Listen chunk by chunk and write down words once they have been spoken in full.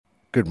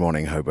Good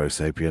morning, Hobo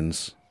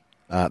Sapiens.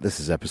 This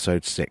is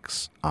episode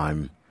 6.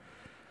 I'm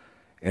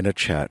in a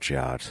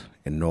churchyard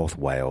in North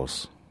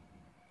Wales,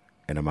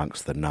 in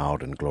amongst the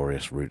gnarled and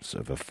glorious roots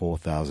of a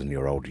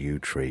 4,000-year-old yew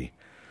tree.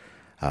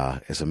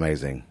 It's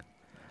amazing.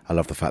 I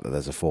love the fact that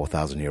there's a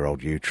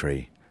 4,000-year-old yew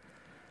tree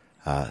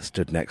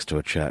stood next to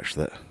a church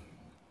that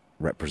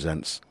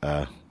represents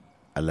a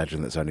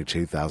legend that's only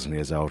 2,000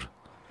 years old.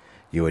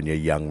 You and your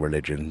young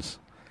religions.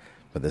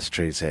 But this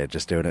tree's here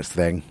just doing its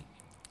thing.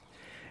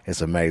 It's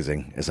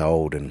amazing. It's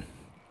old and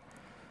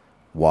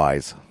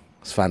wise.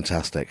 It's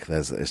fantastic.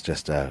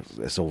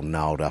 It's all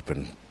gnarled up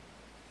and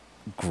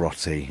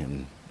grotty,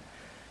 and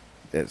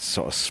it's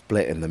sort of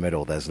split in the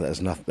middle.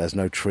 There's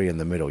no tree in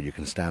the middle. You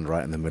can stand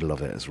right in the middle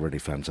of it. It's really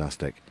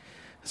fantastic.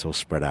 It's all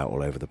spread out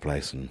all over the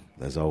place, and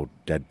there's old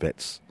dead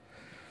bits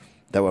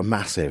that were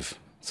massive.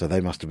 So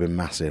they must have been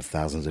massive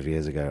thousands of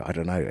years ago. I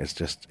don't know. It's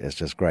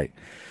just great.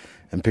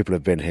 And people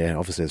have been here.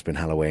 Obviously, it's been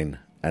Halloween,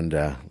 and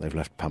they've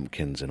left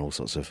pumpkins and all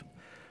sorts of.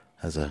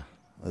 There's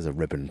a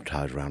ribbon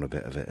tied around a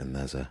bit of it, and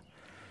there's a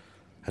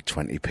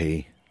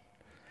 20p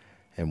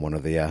in one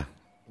of the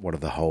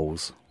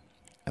holes,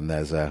 and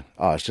there's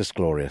it's just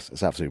glorious.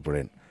 It's absolutely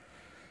brilliant.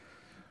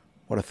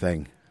 What a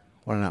thing!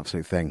 What an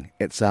absolute thing!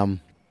 It's album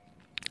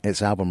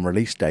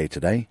release day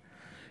today.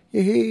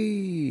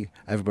 Yee!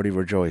 Everybody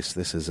rejoice!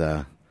 This is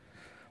the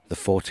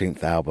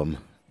 14th album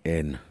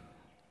in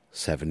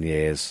 7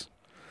 years.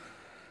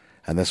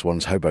 And this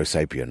one's Hobo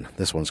Sapien.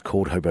 This one's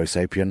called Hobo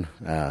Sapien.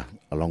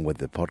 Along with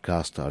the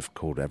podcast, I've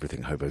called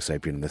everything Hobo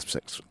Sapien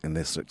in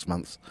this 6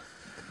 months,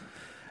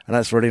 and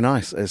that's really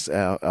nice.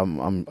 I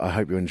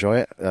hope you enjoy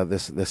it.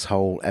 This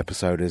whole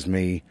episode is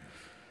me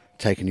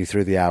taking you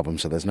through the album,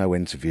 so there's no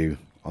interview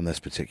on this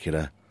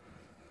particular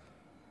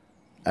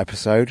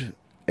episode.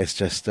 It's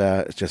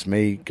just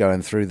me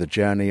going through the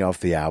journey of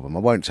the album.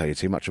 I won't tell you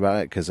too much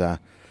about it because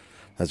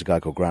there's a guy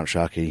called Grant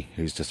Sharkey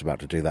who's just about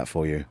to do that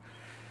for you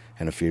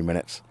in a few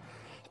minutes.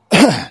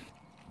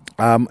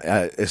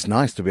 It's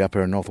nice to be up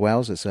here in North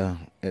Wales. The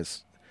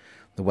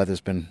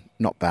weather's been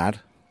not bad.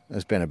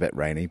 It's been a bit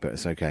rainy, but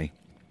it's okay.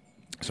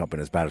 It's not been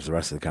as bad as the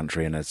rest of the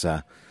country, and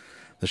the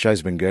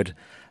show's been good.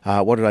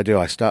 What did I do?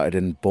 I started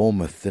in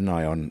Bournemouth, didn't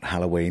I, on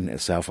Halloween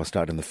itself. I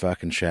started in the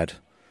Firkin Shed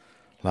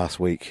last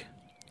week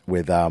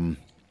with it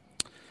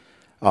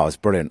was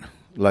brilliant.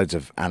 Loads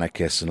of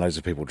anarchists and loads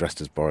of people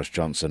dressed as Boris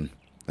Johnson.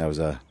 It was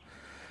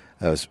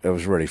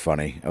really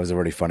funny. It was a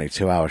really funny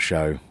 2-hour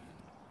show.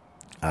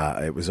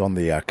 It was on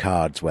the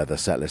cards where the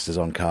set list is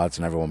on cards,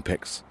 and everyone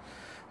picks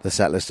the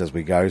set list as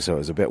we go. So it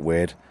was a bit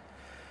weird,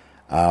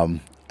 but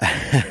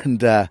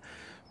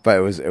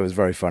it was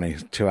very funny.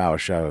 2-hour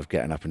show of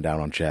getting up and down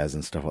on chairs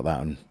and stuff like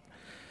that,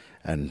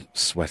 and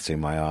sweating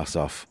my ass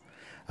off.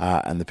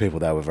 And the people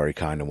there were very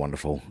kind and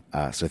wonderful.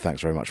 So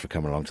thanks very much for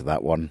coming along to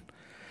that one.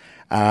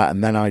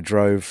 And then I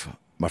drove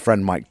my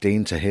friend Mike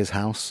Dean to his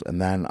house,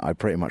 and then I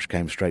pretty much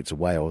came straight to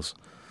Wales.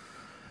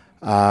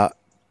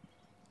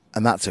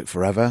 And that took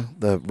forever.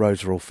 The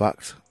roads were all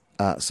fucked.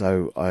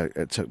 So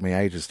it took me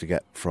ages to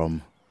get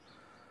from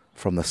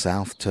the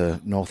south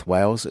to North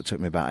Wales. It took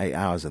me about 8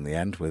 hours in the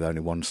end with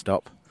only one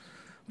stop.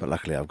 But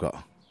luckily I've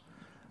got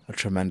a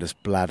tremendous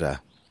bladder.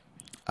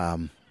 I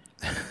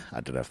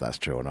don't know if that's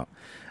true or not.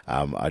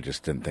 I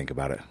just didn't think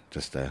about it.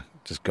 Just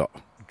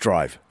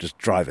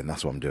driving.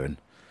 That's what I'm doing.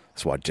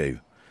 That's what I do.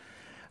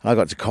 And I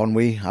got to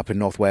Conwy up in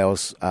North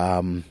Wales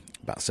about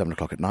 7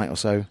 o'clock at night or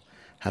so.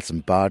 Had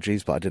some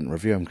bargees, but I didn't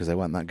review them because they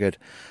weren't that good.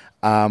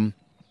 And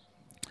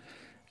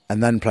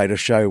then played a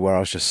show where I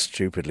was just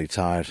stupidly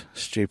tired.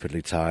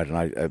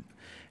 And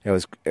it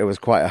was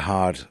quite a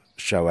hard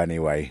show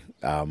anyway,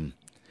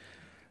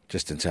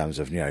 just in terms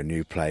of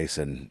new place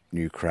and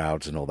new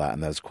crowds and all that.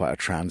 And there was quite a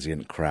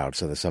transient crowd,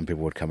 so there's some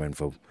people would come in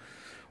for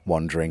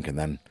one drink and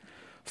then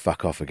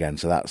fuck off again.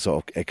 So that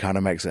it kind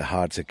of makes it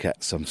hard to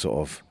get some sort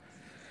of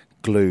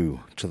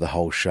glue to the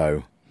whole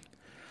show.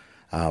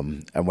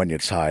 And when you're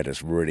tired,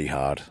 it's really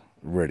hard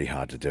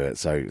to do it.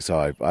 So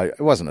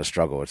it wasn't a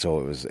struggle at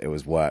all. It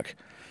was work,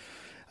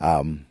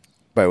 but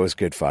it was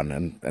good fun,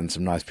 and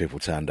some nice people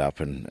turned up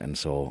and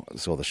saw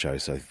the show.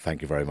 So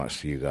thank you very much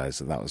to you guys,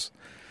 and it's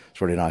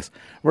really nice.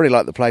 I really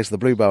like the place. The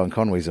Bluebell in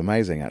Conwy is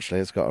amazing.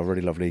 Actually, it's got a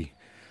really lovely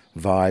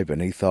vibe and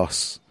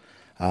ethos.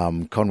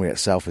 Conwy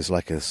itself is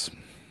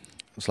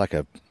it's like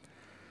a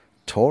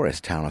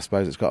tourist town, I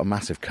suppose. It's got a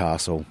massive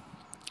castle,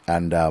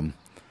 and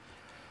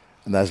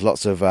there's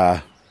lots of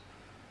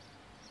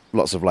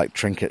like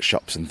trinket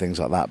shops and things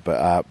like that.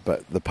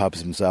 But the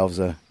pubs themselves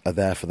are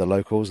there for the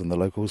locals, and the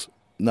locals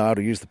know how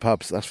to use the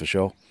pubs. That's for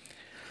sure.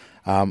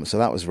 So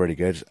that was really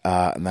good.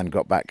 And then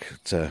got back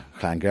to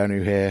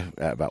Llangyrnu here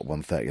at about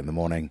 1:30 in the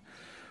morning.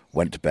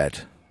 Went to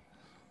bed.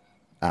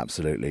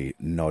 Absolutely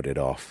nodded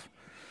off.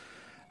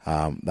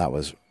 That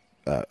was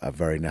a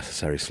very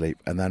necessary sleep.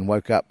 And then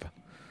woke up,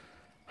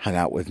 hung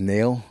out with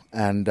Neil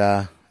and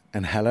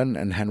Helen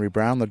and Henry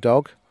Brown, the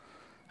dog.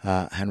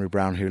 Henry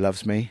Brown, who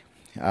loves me.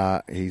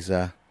 He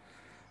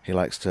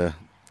likes to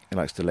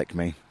lick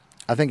me.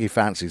 I think he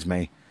fancies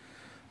me,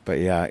 but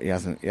yeah, he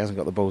hasn't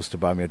got the balls to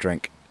buy me a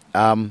drink.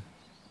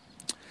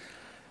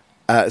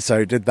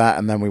 So did that,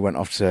 and then we went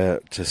off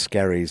to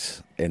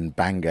Skerries in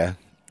Bangor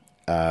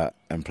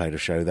and played a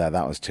show there.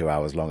 That was 2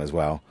 hours long as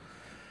well.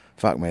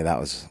 Fuck me, that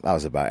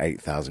was about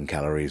 8,000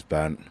 calories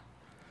burnt.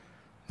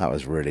 That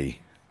was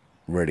really,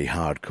 really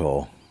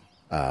hardcore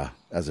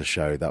as a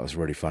show. That was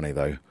really funny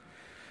though.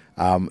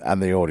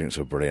 And the audience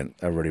were brilliant.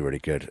 They're really, really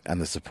good.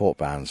 And the support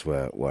bands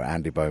were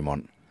Andy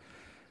Beaumont,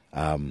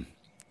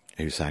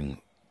 who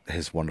sang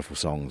his wonderful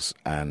songs,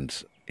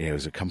 and he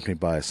was accompanied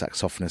by a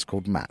saxophonist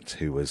called Matt,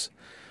 who was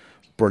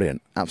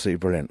brilliant, absolutely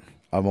brilliant.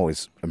 I'm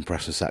always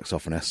impressed with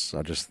saxophonists.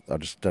 I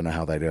just don't know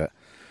how they do it.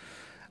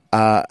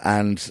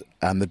 And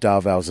the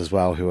Darvells as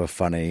well, who are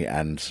funny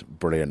and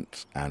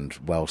brilliant and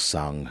well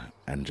sung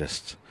and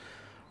just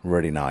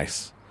really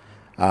nice.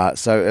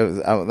 So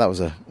that was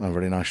a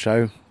really nice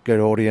show. Good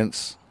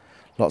audience,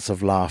 lots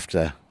of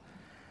laughter.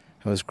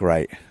 It was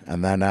great.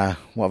 And then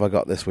what have I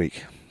got this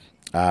week?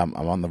 I'm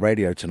on the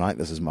radio tonight.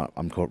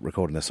 I'm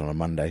recording this on a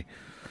Monday.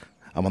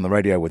 I'm on the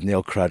radio with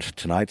Neil Crud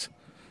tonight.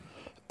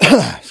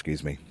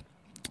 Excuse me.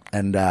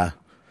 And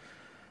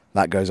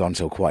that goes on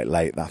till quite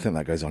late. I think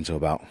that goes on till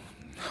about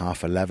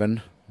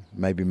 11:30,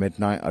 maybe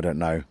midnight. I don't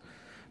know.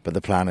 But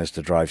the plan is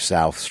to drive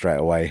south straight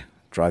away.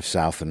 Drive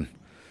south and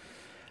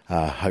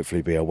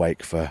hopefully be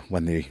awake for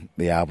when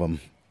the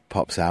album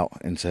pops out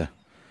into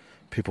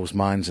people's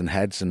minds and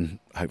heads, and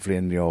hopefully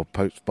in your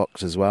post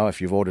box as well.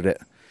 If you've ordered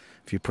it,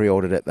 if you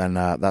pre-ordered it, then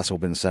that's all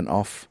been sent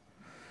off.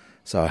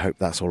 So I hope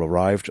that's all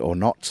arrived or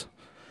not.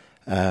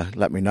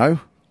 Let me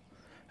know,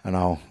 and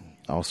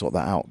I'll sort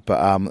that out.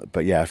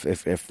 But yeah,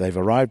 if they've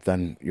arrived,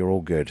 then you're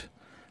all good.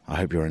 I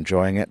hope you're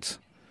enjoying it.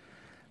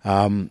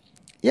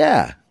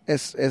 Yeah,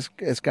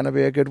 it's going to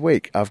be a good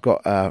week. I've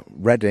got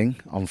Reading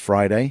on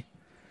Friday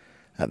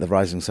at the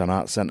Rising Sun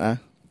Arts Centre,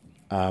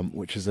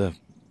 which is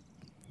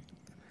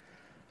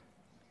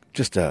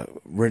just a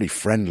really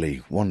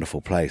friendly, wonderful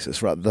place.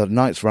 The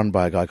night's run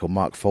by a guy called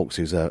Mark Fawkes,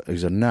 who's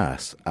a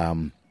nurse,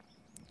 and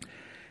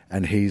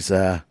he's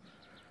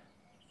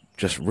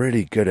just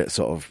really good at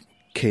sort of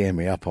keying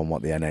me up on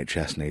what the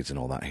NHS needs and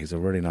all that. He's a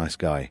really nice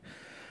guy,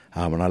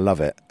 and I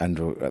love it. And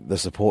the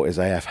support is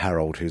A.F.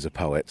 Harold, who's a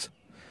poet,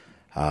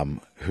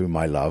 whom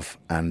I love,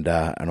 and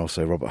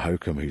also Robert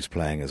Hokum, who's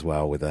playing as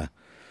well with a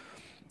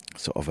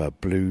sort of a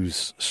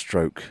blues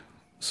stroke,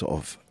 sort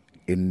of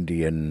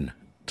Indian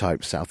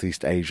type,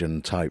 Southeast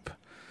Asian type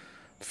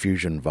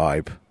fusion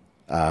vibe,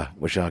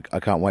 which I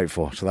can't wait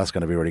for. So that's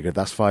going to be really good.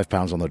 That's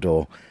 £5 on the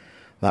door.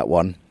 That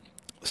one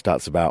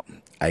starts about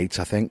 8,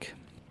 I think.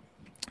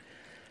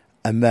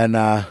 And then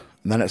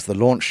it's the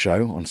launch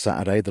show on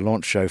Saturday, the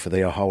launch show for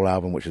the whole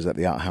album, which is at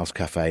the Art House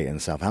Cafe in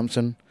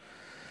Southampton.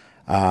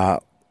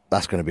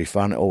 That's going to be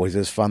fun. It always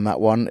is fun, that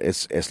one.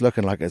 It's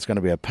looking like it's going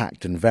to be a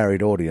packed and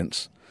varied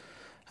audience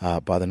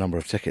by the number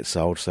of tickets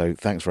sold. So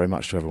thanks very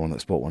much to everyone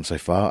that's bought one so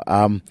far.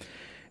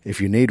 If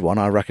you need one,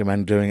 I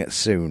recommend doing it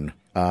soon,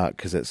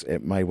 because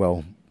it may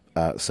well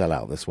sell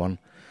out, this one.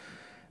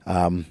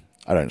 I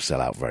don't sell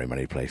out very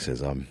many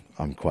places.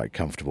 I'm quite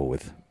comfortable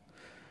with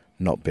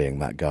not being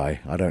that guy.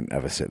 I don't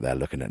ever sit there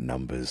looking at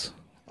numbers.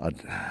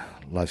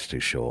 Life's too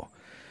short.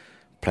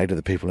 Play to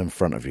the people in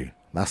front of you.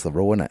 That's the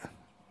rule, isn't it?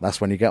 That's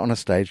when you get on a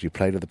stage, you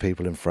play to the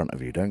people in front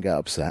of you. Don't get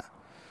upset.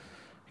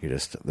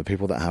 The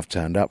people that have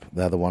turned up,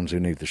 they're the ones who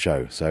need the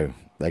show, so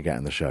they get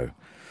in the show.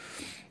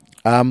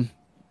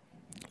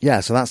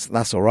 Yeah, so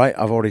that's all right.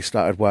 I've already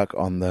started work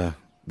on the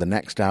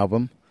next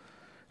album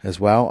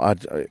as well.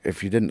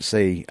 If you didn't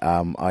see,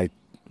 I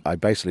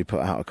basically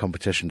put out a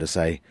competition to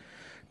say,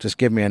 just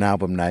give me an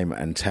album name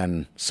and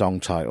 10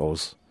 song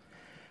titles,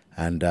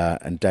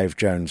 and Dave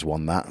Jones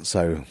won that.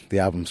 So the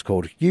album's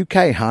called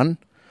UK Hun.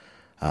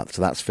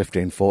 So that's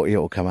 1540. It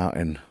will come out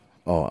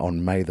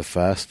on May the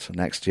 1st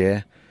next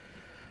year.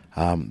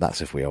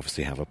 That's if we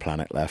obviously have a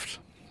planet left,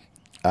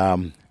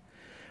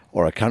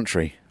 or a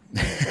country.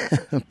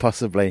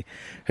 Possibly.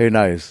 Who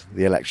knows?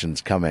 The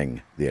election's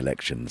coming.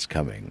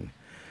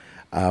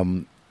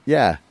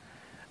 Yeah.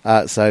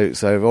 So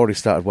I've already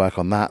started work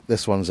on that.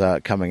 This one's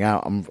coming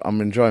out. I'm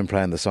enjoying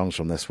playing the songs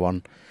from this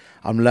one.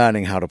 I'm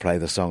learning how to play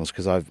the songs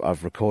because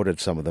I've recorded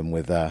some of them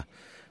with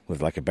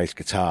like a bass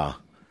guitar.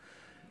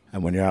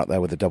 And when you're out there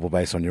with a double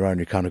bass on your own,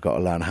 you kind of got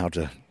to learn how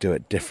to do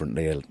it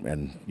differently,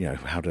 and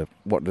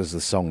what does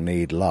the song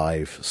need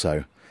live.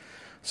 So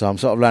I'm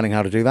sort of learning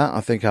how to do that.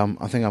 I think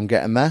I'm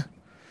getting there.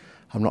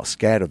 I'm not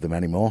scared of them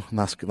anymore, and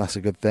that's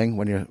a good thing.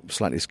 When you're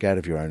slightly scared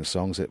of your own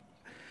songs, it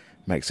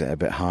makes it a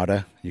bit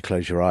harder. You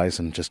close your eyes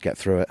and just get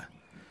through it.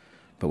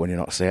 But when you're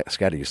not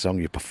scared of your song,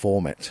 you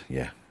perform it.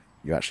 Yeah,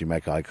 you actually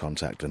make eye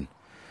contact and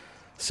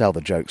sell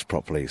the jokes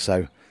properly.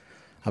 So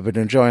I've been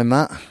enjoying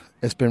that.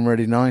 It's been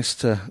really nice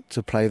to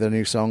play the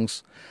new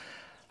songs.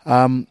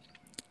 Yeah.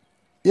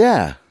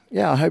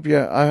 I hope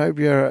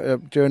you're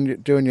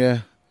doing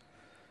your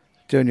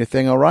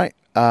thing all right.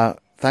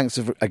 Thanks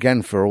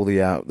again for all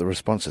the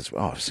responses.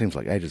 Oh, it seems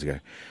like ages ago.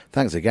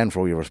 Thanks again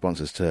for all your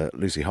responses to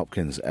Lucy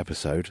Hopkins'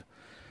 episode.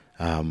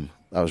 That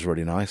was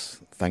really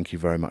nice. Thank you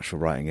very much for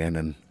writing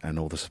in and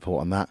all the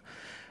support on that.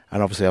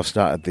 And obviously I've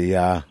started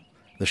the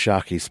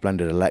Sharky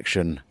Splendid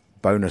Election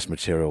bonus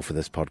material for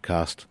this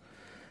podcast.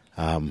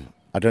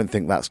 I don't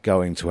think that's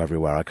going to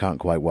everywhere. I can't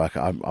quite work it.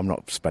 I'm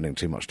not spending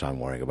too much time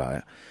worrying about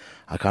it.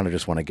 I kind of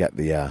just want to get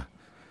the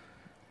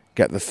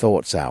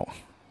thoughts out.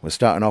 We're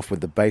starting off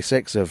with the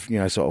basics of,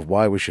 sort of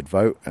why we should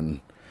vote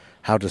and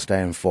how to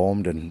stay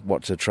informed and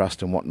what to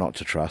trust and what not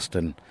to trust.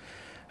 And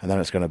then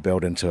it's going to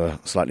build into a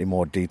slightly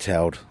more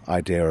detailed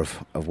idea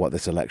of what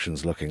this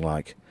election's looking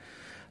like.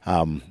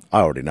 I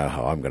already know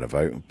how I'm going to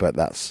vote, but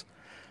that's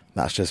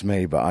just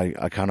me. But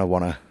I kind of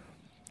want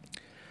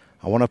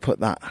to put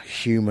that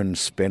human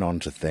spin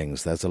onto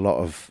things. There's a lot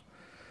of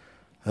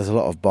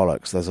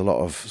bollocks. There's a lot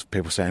of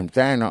people saying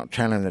they're not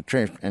telling the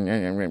truth,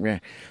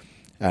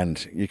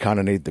 and you kind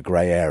of need the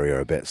grey area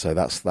a bit. So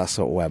that's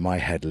sort of where my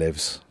head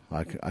lives.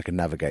 I can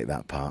navigate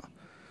that part.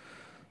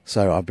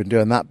 So I've been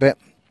doing that bit.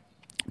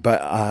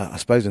 But I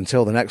suppose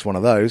until the next one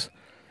of those,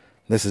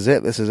 this is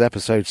it. This is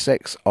episode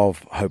 6 of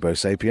Hobo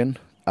Sapien.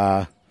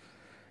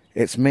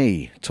 It's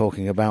me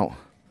talking about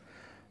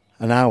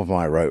an album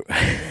I wrote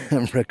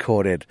and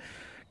recorded.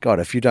 God,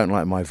 if you don't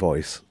like my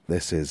voice,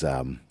 this is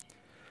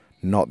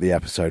not the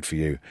episode for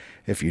you.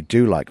 If you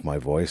do like my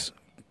voice,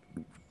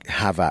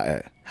 have at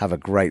it. Have a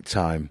great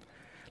time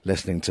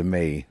listening to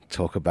me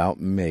talk about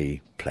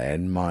me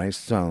playing my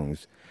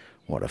songs.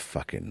 What a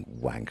fucking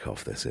wank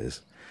off this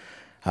is.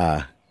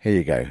 Here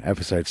you go,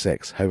 episode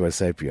 6, Hobo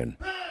Sapien.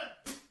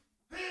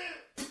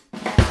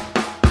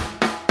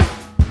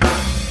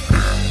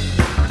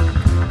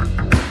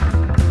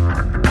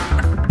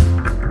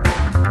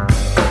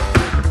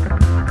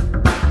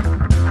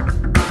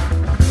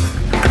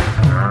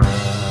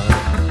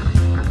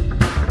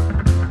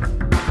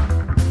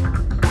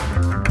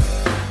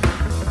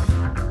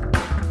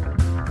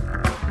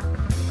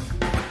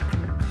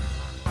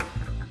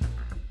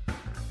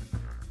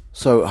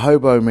 So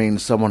hobo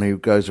means someone who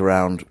goes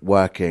around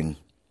working,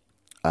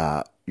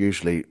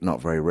 usually not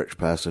very rich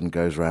person,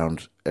 goes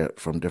around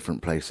from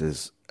different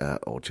places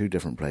or to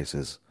different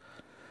places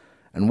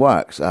and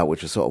works,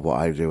 which is sort of what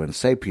I do. And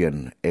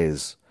Sapien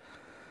is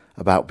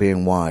about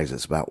being wise.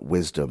 It's about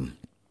wisdom.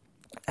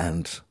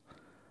 And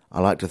I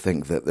like to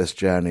think that this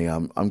journey,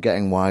 I'm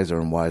getting wiser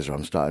and wiser.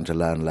 I'm starting to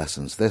learn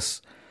lessons.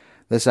 This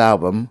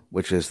album,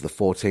 which is the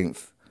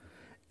 14th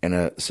in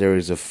a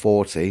series of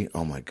 40,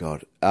 oh my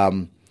God,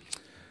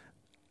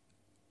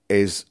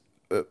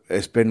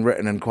 it's been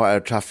written in quite a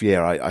tough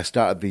year. I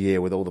started the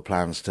year with all the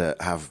plans to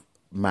have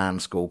Man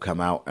School come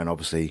out and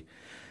obviously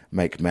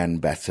make men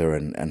better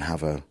and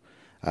have a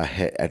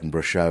hit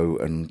Edinburgh show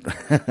and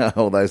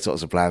all those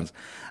sorts of plans.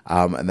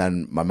 And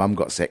then my mum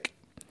got sick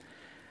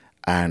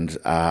and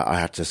I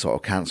had to sort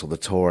of cancel the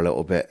tour a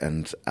little bit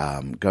and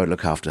go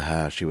look after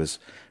her. She was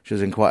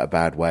in quite a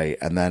bad way.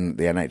 And then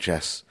the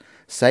NHS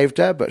saved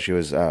her, but she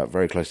was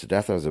very close to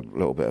death. There was a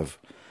little bit of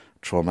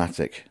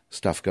traumatic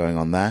stuff going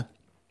on there.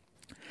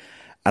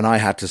 And I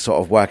had to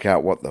sort of work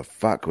out what the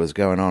fuck was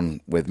going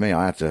on with me.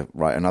 I had to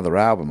write another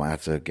album. I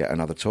had to get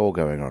another tour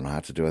going on. I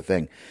had to do a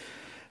thing.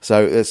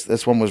 So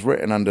this one was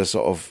written under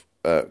sort of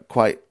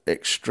quite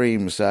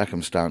extreme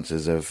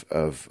circumstances of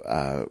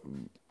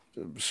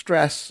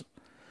stress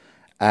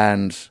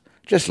and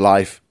just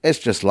life. It's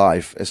just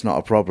life. It's not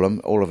a problem.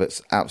 All of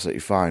it's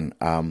absolutely fine.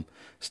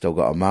 Still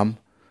got a mum,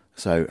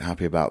 so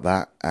happy about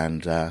that.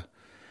 And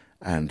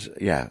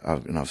yeah,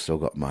 I've still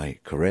got my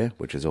career,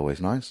 which is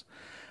always nice.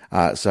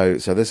 So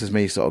this is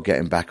me sort of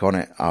getting back on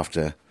it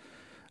after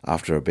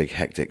a big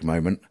hectic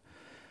moment.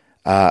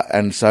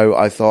 And so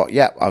I thought,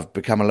 yeah, I've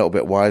become a little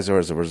bit wiser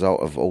as a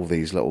result of all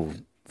these little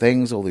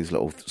things, all these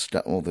little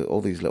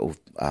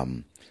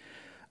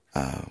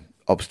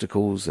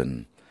obstacles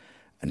and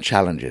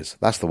challenges.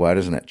 That's the word,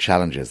 isn't it?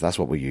 Challenges. That's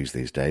what we use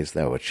these days.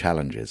 There were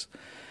challenges.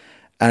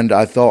 And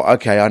I thought,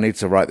 okay, I need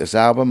to write this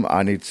album.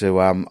 I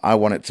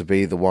want it to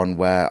be the one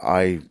where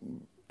I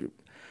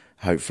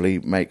hopefully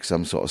make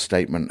some sort of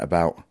statement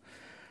about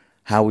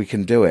how we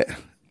can do it.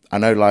 I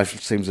know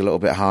life seems a little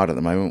bit hard at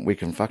the moment. We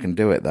can fucking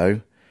do it, though.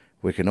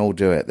 We can all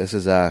do it.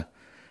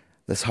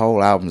 This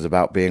whole album's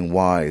about being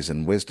wise,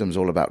 and wisdom's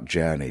all about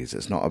journeys.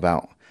 It's not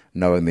about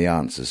knowing the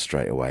answers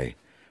straight away.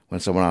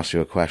 When someone asks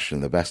you a question,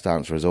 the best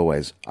answer is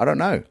always, I don't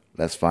know.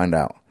 Let's find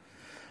out.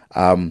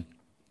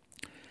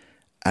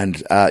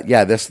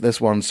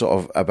 This one's sort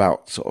of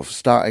about sort of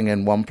starting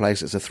in one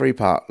place. It's a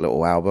 3-part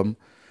little album.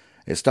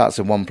 It starts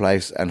in one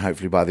place, and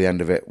hopefully by the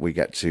end of it, we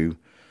get to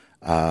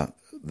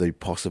the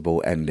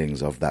possible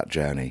endings of that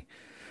journey.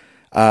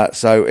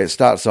 So it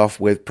starts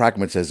off with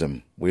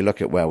pragmatism. We look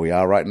at where we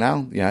are right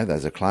now. You know,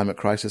 there's a climate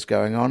crisis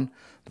going on.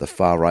 The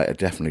far right are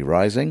definitely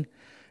rising.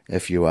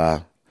 If you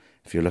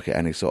look at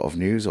any sort of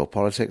news or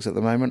politics at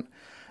the moment,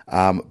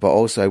 but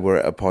also we're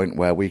at a point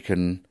where we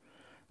can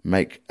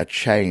make a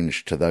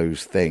change to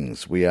those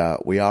things. We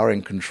are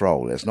in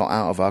control. It's not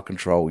out of our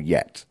control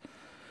yet.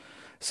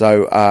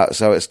 So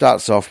it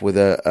starts off with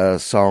a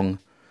song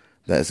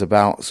that is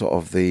about sort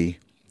of the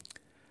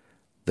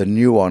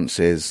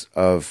nuances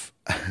of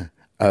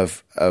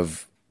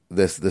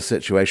the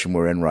situation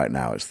we're in right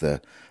now. It's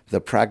the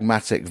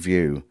pragmatic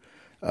view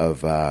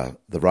of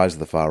the rise of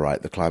the far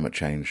right, the climate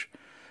change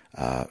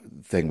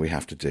thing we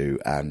have to do,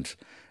 and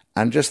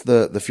just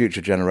the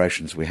future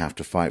generations we have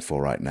to fight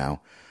for right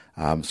now.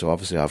 So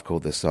obviously I've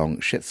called this song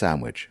Shit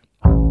Sandwich.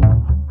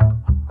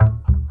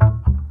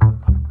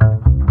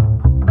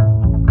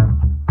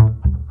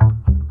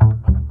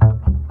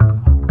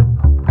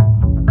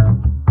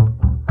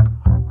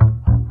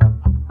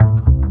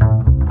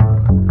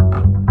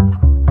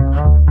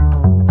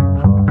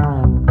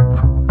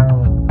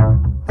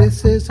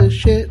 This is a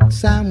shit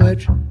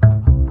sandwich.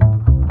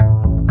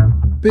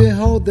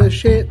 Behold the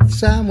shit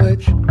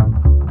sandwich.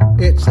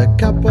 It's a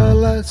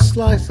couple of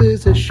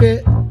slices of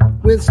shit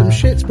with some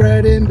shit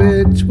spread in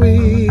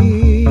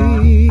between.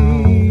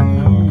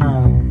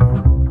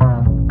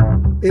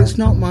 It's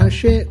not my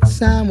shit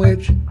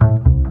sandwich.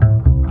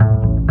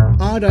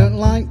 I don't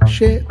like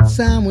shit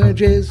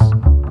sandwiches.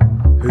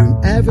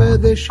 Whomever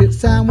this shit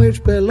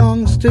sandwich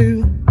belongs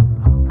to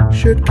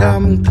should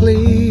come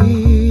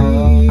clean.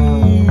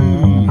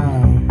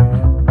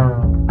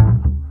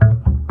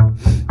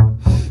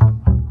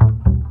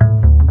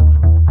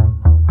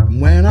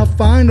 When I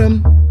find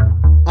them,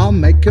 I'll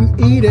make them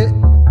eat it,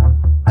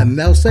 and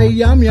they'll say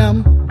yum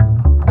yum,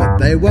 but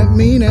they won't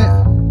mean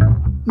it.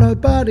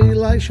 Nobody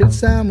likes shit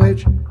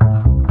sandwich.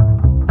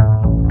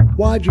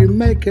 Why'd you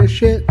make a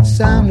shit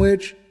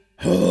sandwich?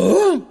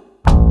 Huh?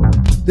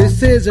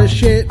 This is a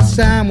shit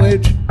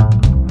sandwich.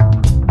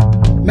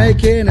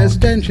 Making a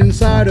stench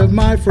inside of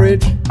my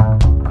fridge.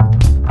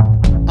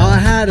 I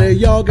had a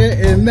yogurt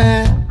in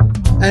there,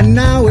 and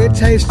now it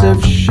tastes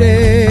of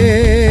shit.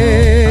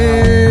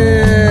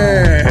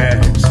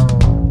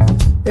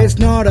 It's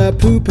not a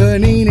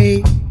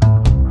poopanini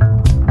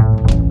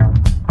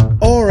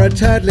or a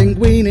turd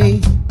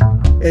linguine.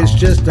 It's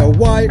just a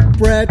white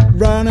bread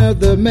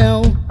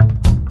run-of-the-mill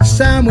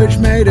sandwich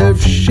made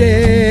of shit.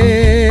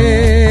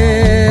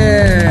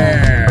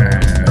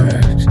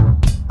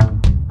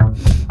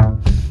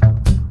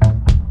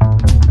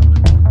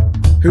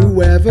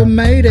 Whoever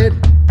made it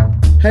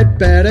had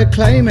better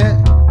claim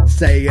it,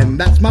 saying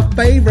that's my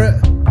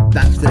favorite,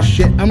 that's the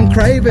shit I'm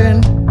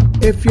craving.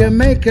 If you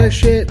make a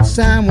shit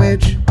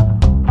sandwich,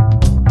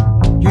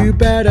 you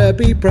better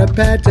be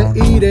prepared to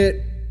eat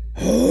it.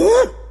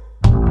 Huh?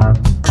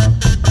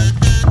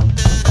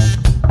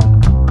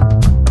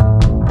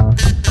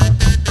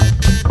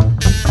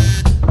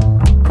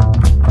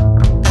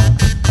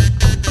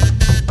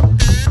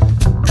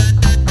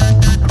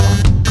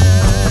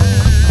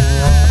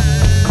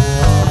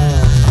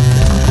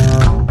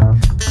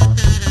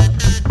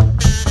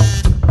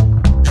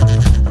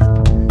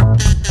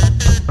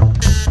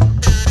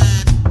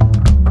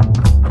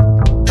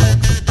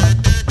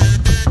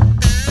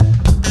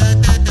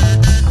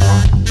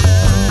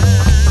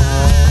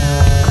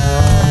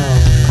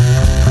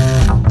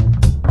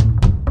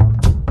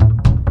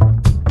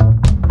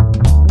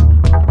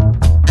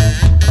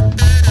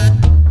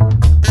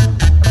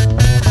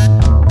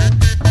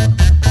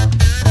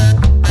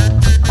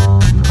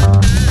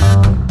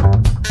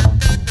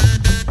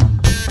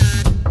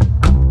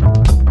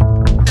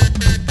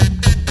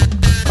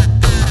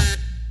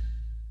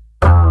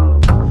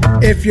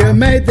 If you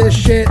made the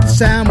shit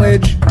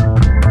sandwich,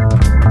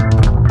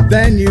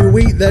 then you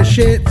eat the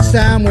shit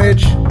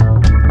sandwich.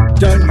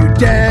 Don't you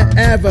dare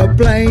ever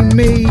blame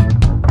me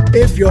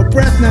if your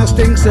breath now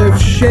stinks of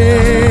shit.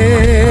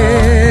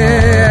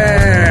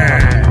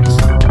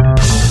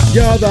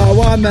 You're the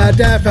one that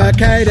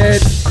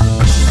defecated,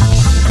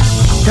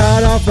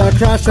 cut off the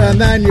crust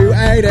and then you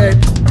ate it.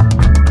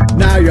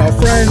 Now your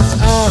friends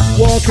are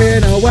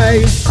walking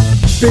away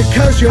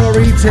because you're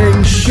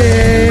eating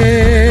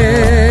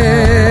shit.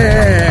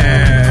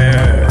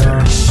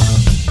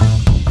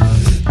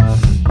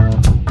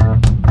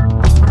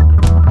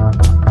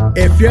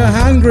 If you're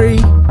hungry,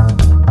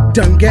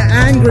 don't get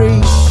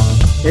angry.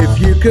 If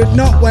you could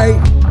not wait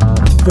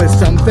for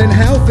something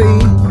healthy,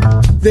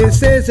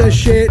 this is a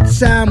shit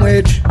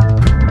sandwich.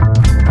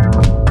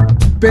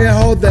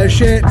 Behold the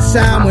shit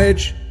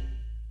sandwich.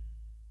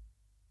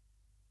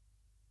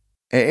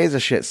 It is a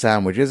shit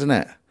sandwich, isn't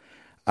it?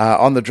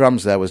 On the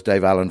drums there was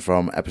Dave Allen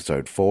from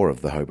episode 4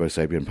 of the Homo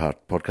Sapien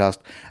podcast,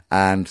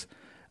 and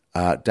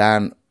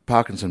Dan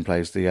Parkinson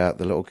plays the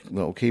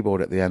little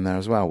keyboard at the end there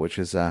as well, which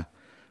is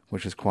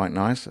quite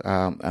nice.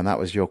 And that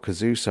was your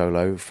kazoo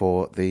solo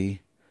for the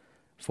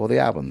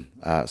album.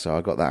 So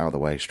I got that out of the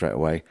way straight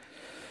away.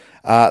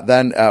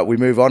 Then we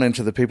move on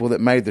into the people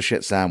that made the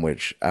shit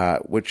sandwich,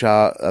 which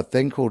are a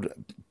thing called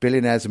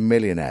billionaires and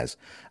millionaires.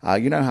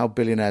 You know how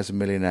billionaires and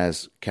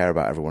millionaires care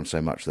about everyone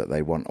so much that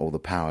they want all the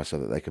power so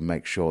that they can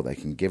make sure they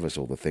can give us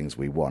all the things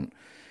we want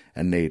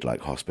and need,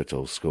 like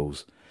hospitals,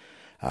 schools,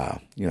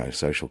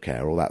 social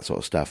care, all that sort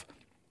of stuff.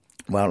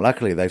 Well,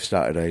 luckily they've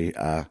started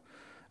a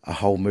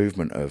whole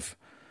movement of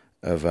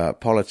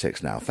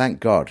politics now. Thank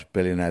God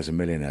billionaires and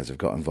millionaires have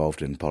got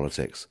involved in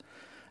politics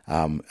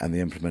and the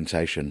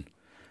implementation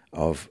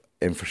of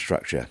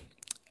infrastructure.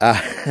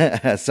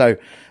 So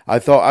I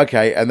thought,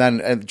 okay, and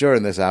then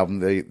during this album,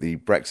 the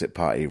Brexit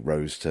Party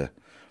rose to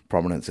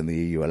prominence in the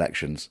EU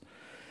elections,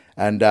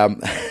 and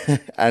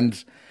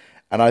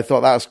And I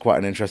thought that was quite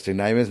an interesting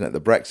name, isn't it?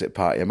 The Brexit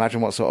Party. Imagine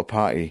what sort of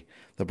party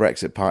the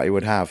Brexit Party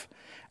would have.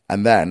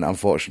 And then,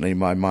 unfortunately,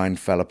 my mind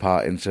fell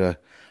apart into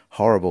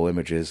horrible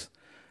images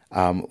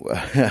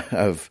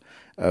of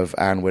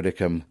Anne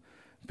Widdecombe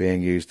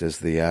being used as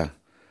the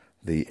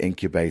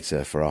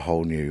incubator for a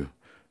whole new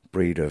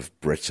breed of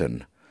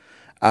Britain,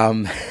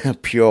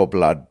 pure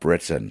blood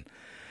Britain.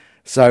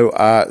 So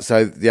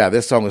yeah,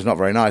 this song was not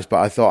very nice, but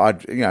I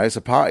thought it's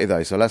a party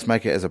though, so let's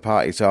make it as a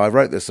party. So I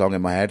wrote this song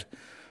in my head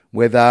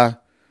with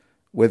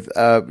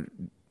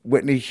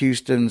Whitney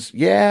Houston's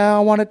 "Yeah, I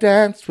Want to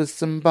Dance with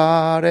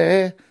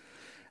Somebody,"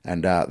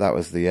 and that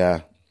was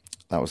the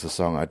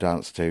song I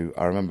danced to.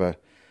 I remember,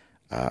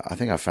 I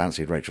think I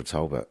fancied Rachel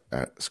Talbot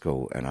at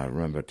school, and I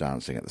remember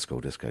dancing at the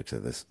school disco to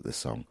this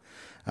song,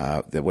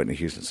 the Whitney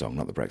Houston song,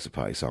 not the Brexit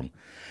Party song,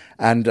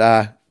 and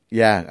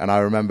and I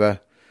remember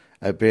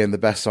it being the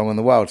best song in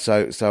the world.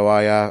 So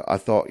I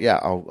thought,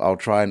 I'll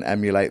try and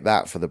emulate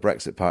that for the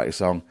Brexit Party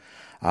song.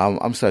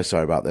 I'm so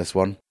sorry about this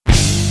one.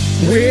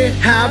 We're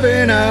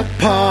having a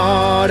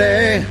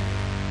party.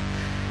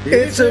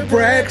 It's a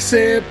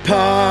Brexit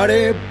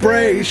party.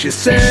 Brace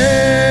yourselves.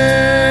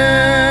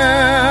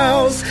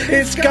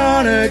 It's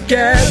gonna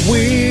get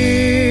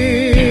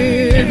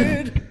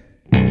weird.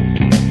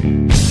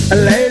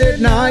 Late at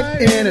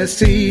night in a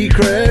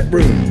secret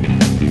room.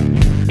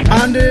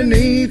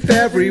 Underneath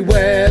every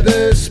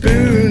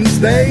Wetherspoons,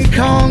 they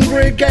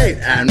congregate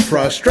and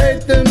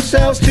prostrate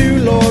themselves to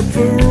Lord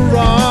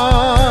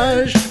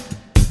Farage.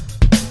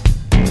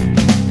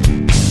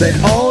 They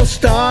all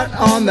start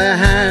on their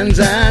hands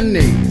and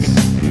knees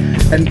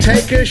and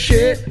take a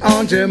shit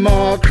on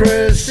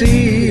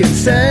democracy and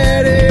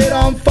set it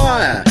on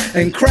fire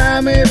and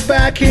cram it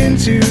back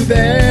into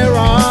their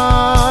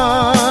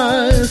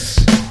eyes.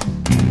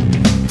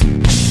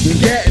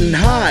 Getting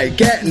high,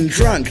 getting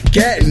drunk,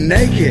 getting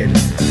naked.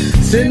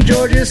 St.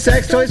 George's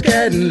sex toys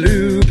getting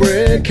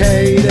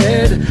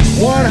lubricated.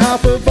 One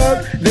half a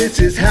vote, this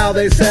is how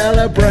they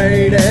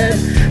celebrate it.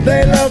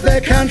 They love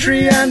their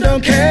country and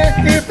don't care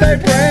if they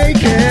break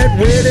it.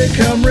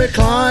 Widdecombe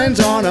reclines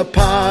on a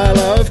pile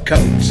of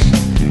coats,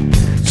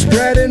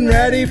 spread and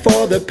ready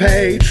for the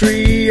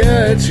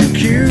patriots who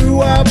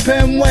queue up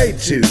and wait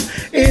to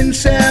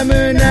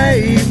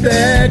inseminate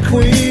their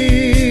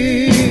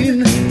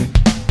queen.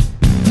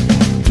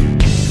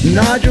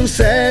 Nigel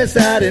says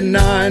that in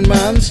 9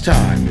 months'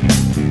 time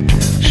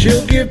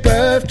she'll give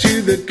birth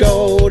to the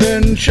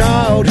golden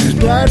child whose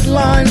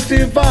bloodline's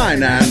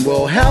divine and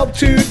will help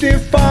to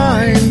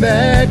define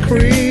their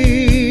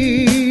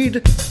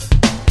creed.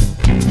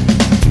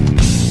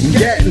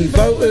 Getting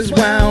voters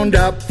wound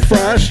up,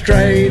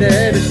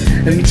 frustrated,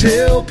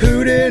 until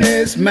Putin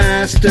is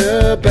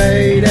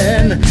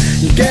masturbating.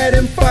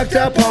 Getting fucked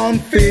up on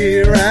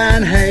fear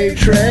and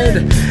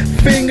hatred.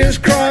 Fingers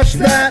crossed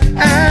that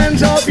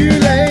Anne's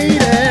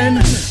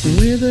ovulating.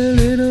 With a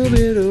little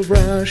bit of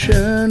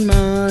Russian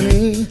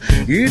money,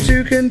 you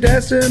two can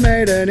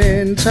decimate an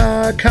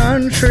entire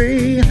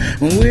country.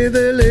 With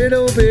a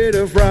little bit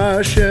of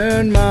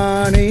Russian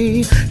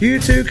money, you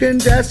two can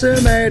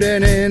decimate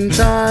an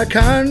entire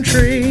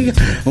country.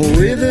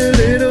 With a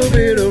little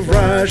bit of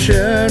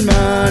Russian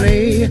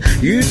money,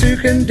 you two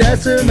can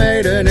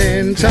decimate an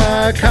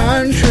entire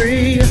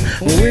country.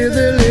 With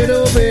a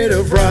little bit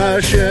of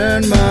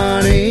Russian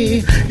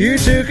money, you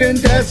two can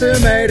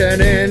decimate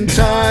an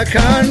entire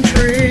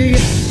country.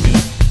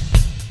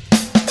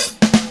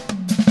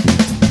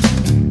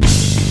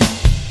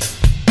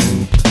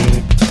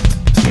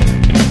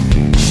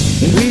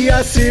 We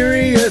are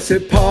serious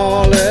at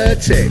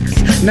politics.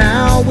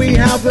 Now we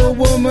have the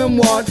woman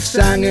what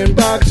sang in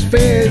Bucks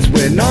Fizz.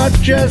 We're not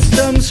just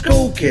some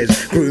school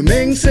kids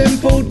grooming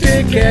simple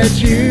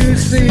dickheads, you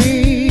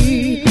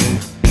see.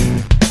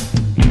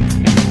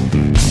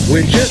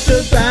 We're just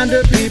a band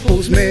of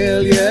people's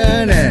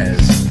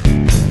millionaires,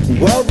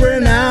 world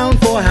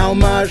renowned for how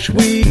much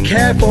we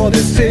care for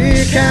the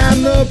sick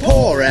and the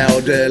poor,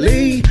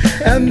 elderly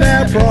and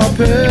their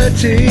properties.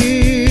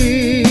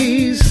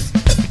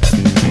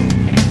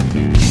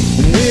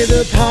 We're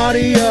the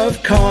party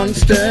of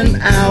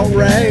constant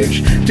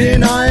outrage,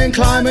 denying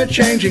climate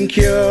change and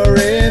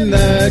curing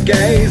the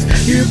gays.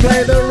 You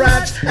play the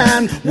rats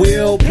and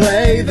we'll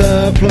play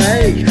the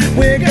plague.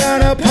 We're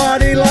gonna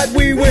party like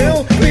we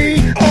will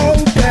be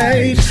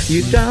obeyed.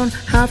 You don't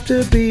have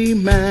to be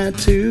mad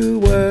to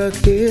work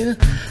here,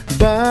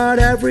 but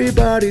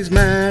everybody's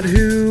mad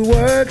who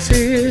works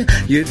here.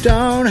 You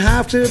don't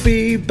have to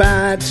be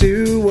bad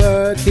to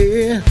work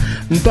here,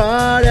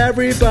 but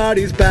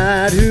everybody's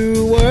bad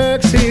who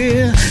works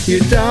here. You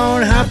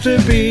don't have to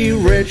be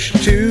rich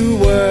to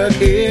work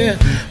here,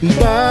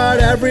 but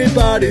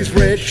everybody's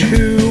rich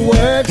who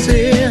works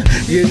here.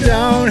 You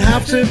don't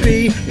have to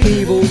be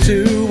evil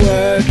to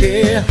work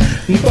here,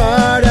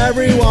 but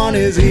everyone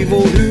is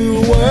evil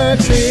who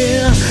works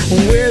here.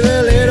 With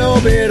a little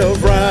bit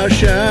of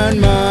Russian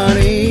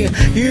money,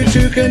 you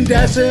two can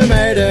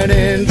decimate an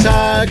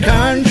entire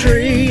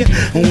country.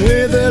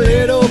 With a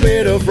little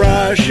bit of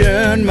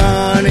Russian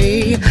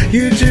money,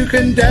 You two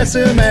can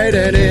decimate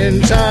an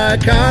entire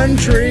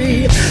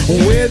country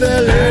with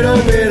a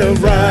little bit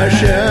of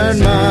Russian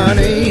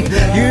money.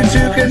 You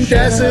two can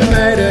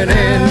decimate an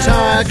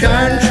entire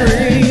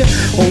country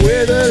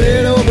with a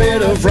little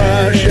bit of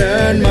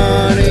Russian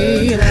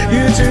money.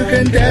 You two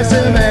can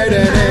decimate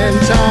an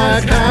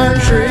entire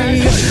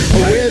country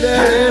with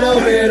a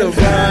little bit of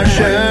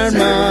Russian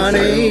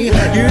money.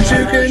 You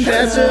two can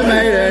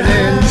decimate an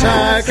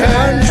entire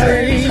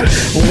country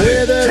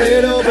with a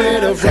little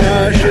bit of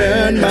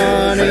Russian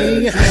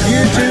money. You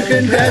two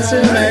can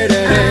decimate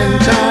an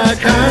entire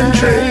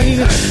country.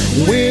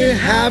 We're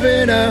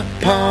having a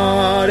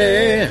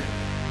party.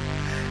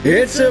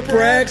 It's a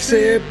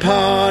Brexit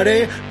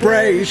party.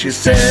 Brace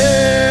yourself.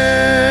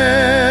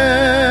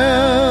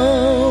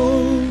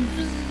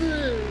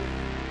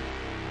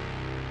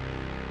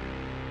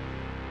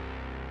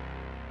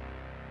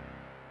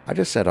 I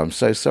just said I'm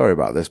so sorry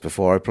about this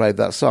before I played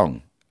that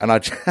song. And I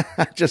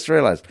just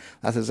realised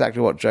that's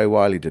exactly what Joe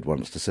Wiley did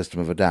once to System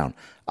of a Down.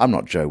 I'm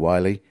not Joe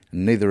Wiley,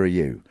 and neither are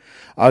you.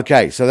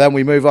 Okay, so then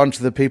we move on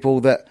to the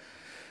people that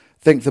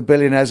think the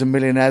billionaires and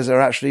millionaires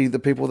are actually the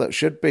people that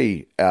should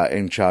be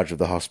in charge of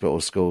the hospital,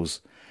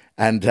 schools,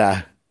 and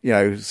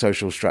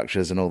social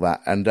structures and all that.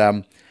 And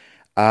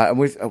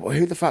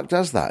who the fuck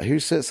does that? Who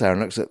sits there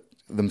and looks at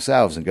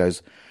themselves and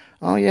goes,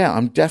 "Oh yeah,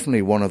 I'm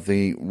definitely one of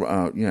the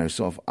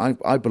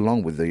I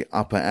belong with the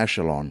upper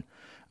echelon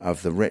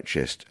of the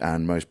richest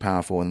and most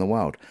powerful in the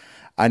world."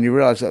 And you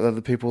realise that they're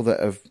the people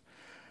that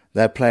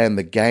they're playing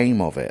the game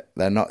of it.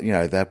 They're not,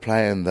 they're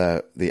playing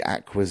the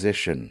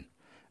acquisition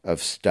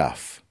of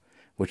stuff,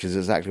 which is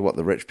exactly what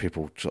the rich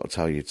people sort of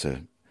tell you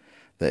to.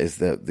 That is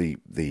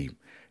the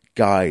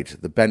guide,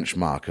 the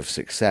benchmark of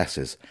success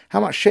is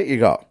how much shit you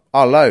got.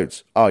 Oh,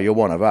 loads. Oh, you're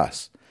one of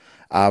us.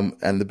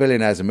 And the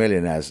billionaires and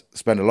millionaires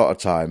spend a lot of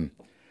time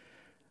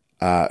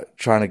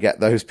trying to get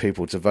those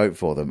people to vote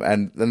for them.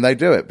 And then they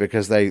do it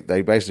because they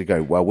basically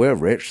go, well, we're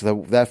rich,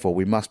 so therefore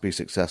we must be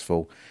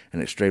successful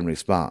and extremely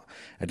smart.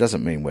 It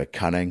doesn't mean we're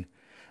cunning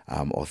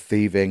or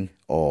thieving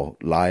or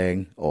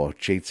lying or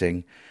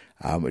cheating.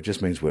 It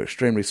just means we're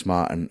extremely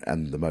smart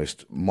and the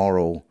most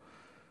moral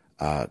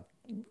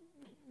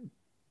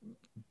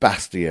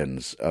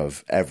bastions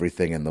of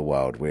everything in the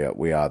world.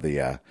 We're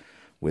the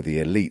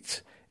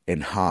elite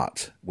in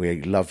heart.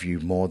 We love you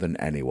more than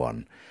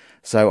anyone.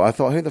 So I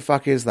thought, who the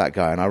fuck is that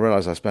guy? And I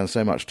realised I spend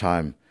so much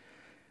time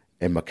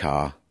in my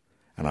car,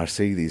 and I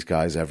see these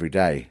guys every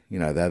day.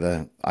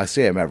 I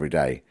see them every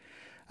day,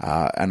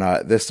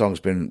 and this song's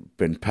been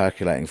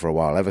percolating for a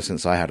while, ever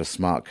since I had a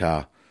smart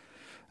car.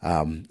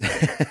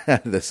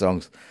 This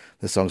song's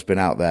been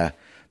out there.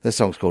 This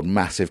song's called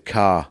Massive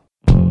Car.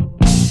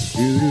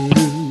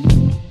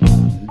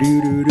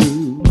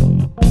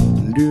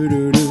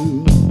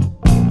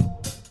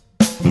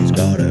 He's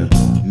got a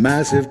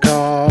massive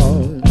car.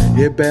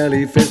 It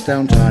barely fits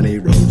down tiny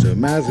roads. A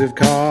massive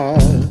car.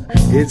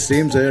 It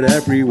seems that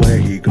everywhere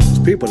he goes,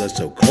 people are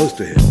so close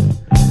to him,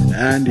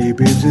 and he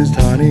beats his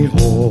tiny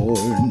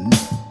horn.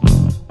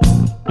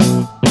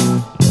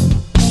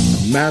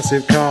 A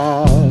massive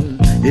car.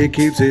 It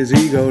keeps his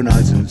ego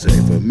nice and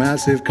safe. A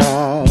massive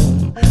car.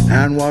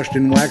 Hand washed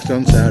and waxed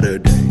on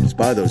Saturdays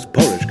by those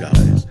Polish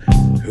guys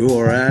who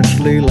are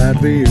actually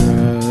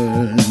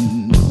Latvians.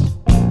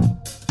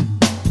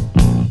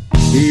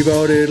 He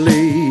voted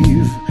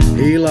Leave.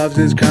 He loves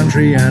his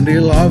country and he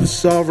loves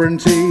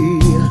sovereignty.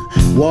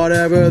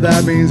 Whatever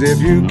that means, if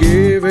you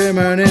give him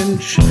an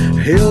inch,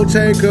 he'll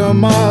take a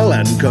mile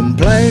and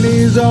complain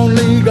he's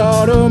only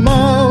got a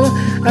mile.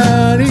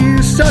 And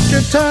he's such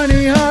a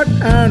tiny heart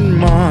and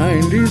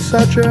mind. He's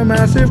such a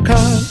massive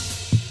car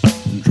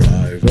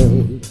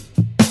driver.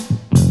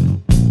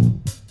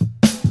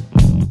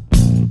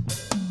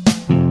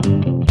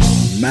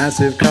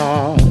 Massive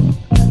car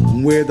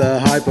with a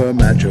hyper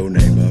macho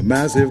name. A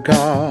massive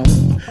car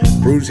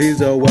proves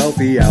he's a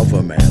wealthy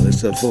alpha male.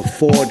 It's a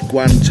Ford,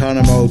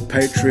 Guantanamo,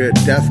 Patriot,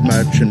 death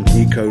merchant,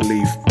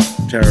 eco-leaf,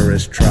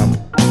 terrorist Trump.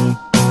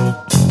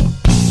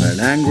 An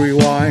angry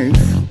wife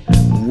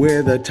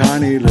with a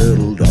tiny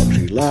little dog.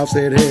 She laughs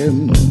at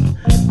him,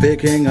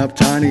 picking up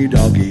tiny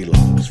doggy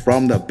logs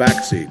from the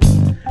backseat,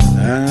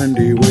 and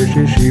he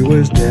wishes she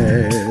was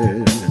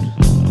dead.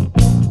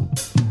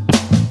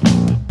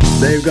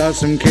 They've got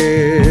some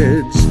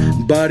kids,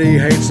 but he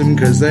hates them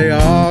cause they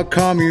are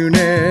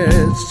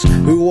communists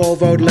who all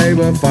vote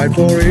Labour, fight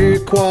for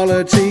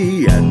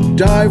equality and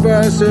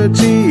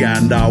diversity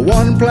and our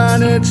one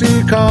planet's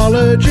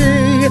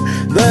ecology.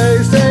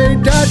 They say,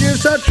 Dad, you're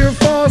such a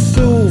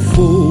fossil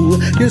fool,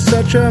 you're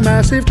such a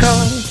massive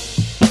car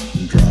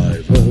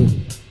driver.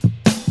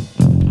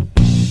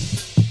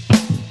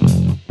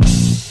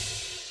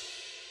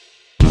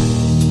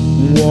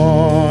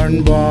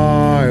 One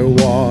by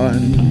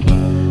one,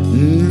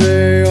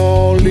 they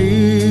all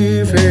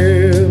leave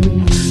him.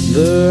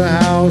 The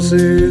house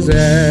is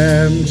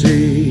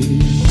empty.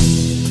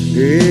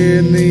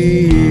 In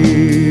the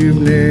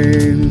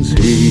evenings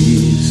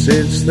he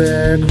sits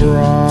there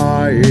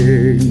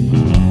crying.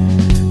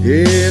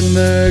 In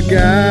the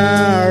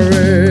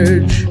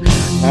garage,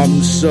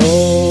 I'm so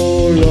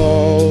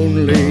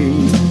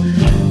lonely.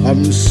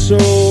 I'm so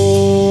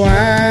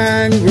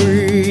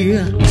angry.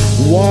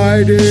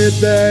 Why did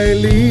they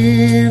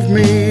leave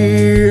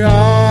me?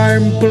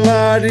 I'm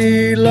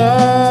bloody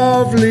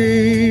lovely.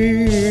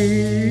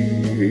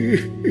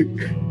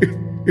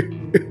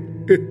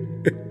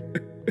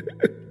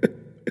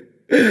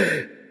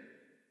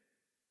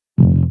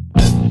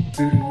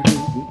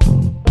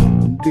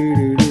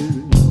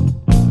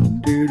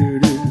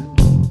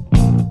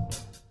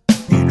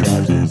 He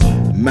drives his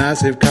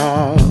massive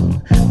car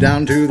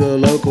down to the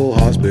local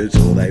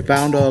hospital. They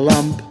found a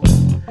lump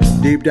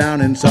deep down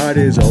inside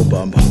his old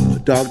bum.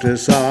 The doctor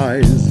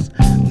sighs,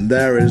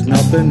 there is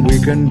nothing we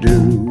can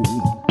do.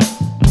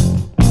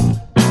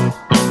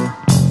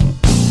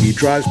 He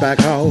drives back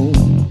home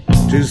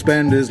to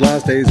spend his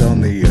last days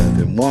on the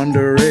earth and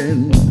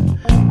wondering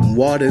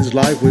what his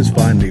life was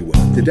finally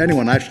worth. Did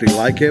anyone actually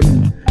like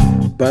him?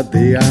 But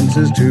the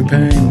answer's too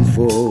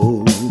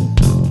painful.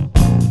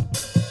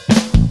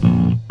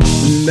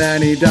 And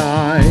then he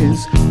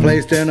dies,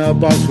 placed in a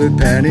box with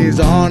pennies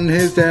on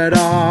his dead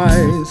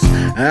eyes.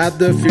 At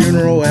the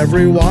funeral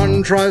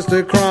everyone tries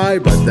to cry,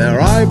 but their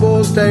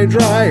eyeballs stay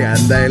dry and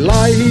they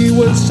lie. He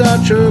was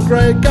such a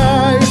great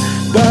guy,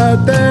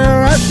 but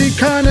they're actually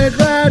kinda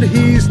glad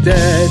he's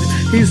dead.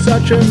 He's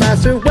such a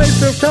massive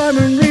waste of time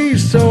and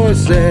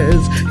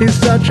resources. He's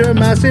such a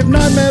massive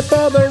nightmare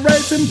for the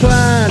racing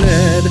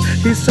planet.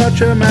 He's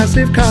such a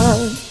massive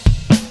car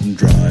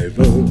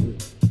driver.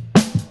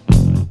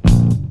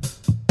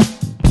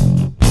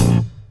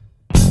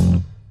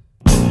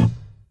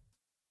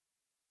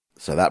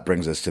 So that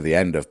brings us to the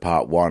end of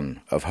part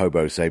 1 of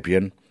Hobo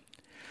Sapien.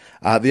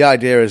 The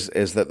idea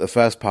is that the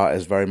first part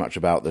is very much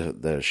about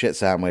the shit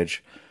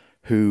sandwich,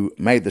 who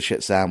made the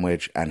shit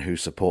sandwich and who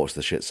supports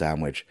the shit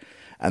sandwich.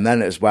 And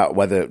then it's about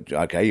whether,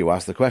 okay, you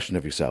ask the question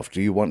of yourself,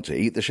 do you want to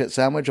eat the shit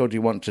sandwich or do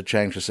you want to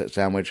change the shit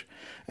sandwich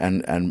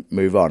and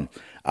move on?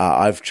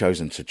 I've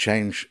chosen to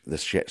change the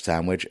shit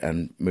sandwich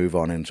and move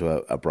on into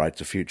a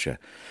brighter future.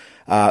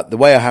 The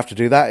way I have to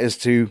do that is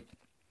to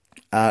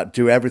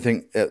do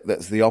everything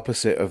that's the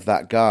opposite of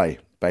that guy,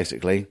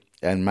 basically,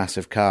 in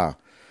Massive Car.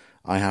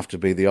 I have to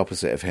be the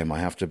opposite of him. I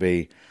have to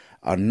be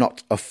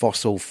not a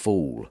fossil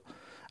fool.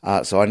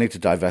 So I need to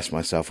divest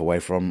myself away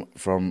from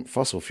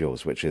fossil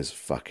fuels, which is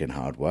fucking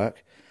hard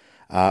work.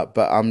 But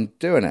I'm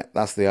doing it.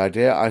 That's the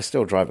idea. I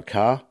still drive a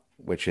car,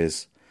 which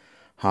is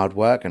hard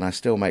work, and I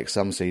still make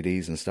some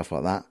CDs and stuff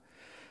like that.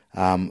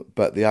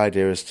 But the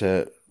idea is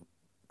to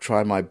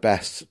try my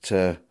best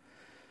to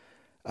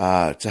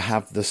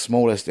have the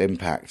smallest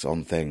impact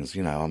on things.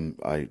 You know,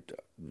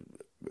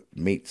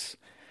 meat's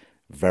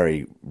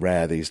very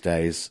rare these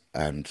days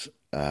and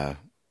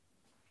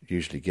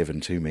usually given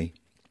to me.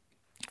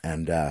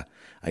 And I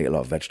eat a lot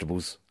of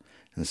vegetables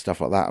and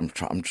stuff like that.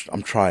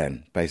 I'm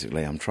trying,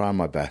 basically. I'm trying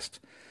my best.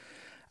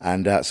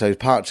 And so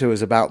part 2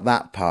 is about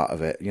that part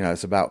of it. You know,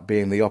 it's about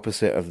being the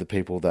opposite of the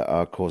people that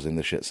are causing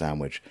the shit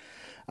sandwich.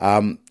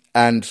 So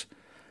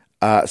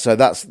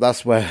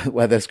that's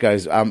where this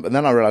goes. And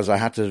then I realised I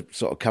had to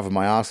sort of cover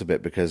my ass a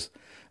bit because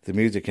the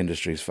music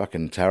industry is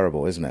fucking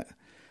terrible, isn't it?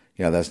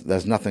 You know,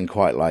 there's nothing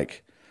quite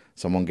like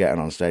someone getting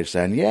on stage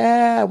saying,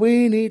 yeah,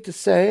 we need to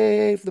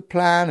save the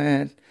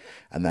planet,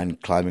 and then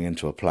climbing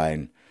into a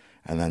plane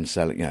and then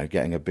selling, you know,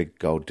 getting a big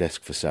gold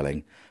disc for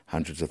selling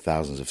hundreds of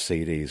thousands of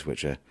CDs,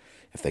 which are,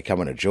 if they come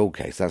in a jewel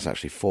case, that's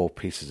actually 4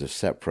 pieces of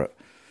separate,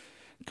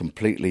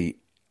 completely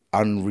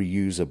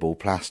unreusable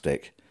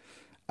plastic.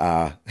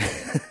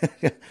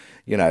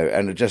 You know,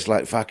 and just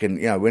like fucking,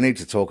 you know, we need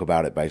to talk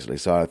about it basically.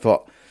 So I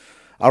thought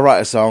I'll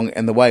write a song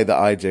in the way that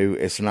I do.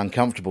 It's an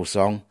uncomfortable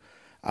song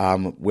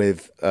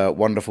with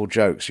wonderful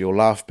jokes. You'll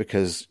laugh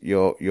because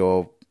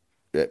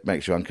it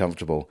makes you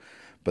uncomfortable.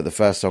 But the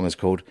first song is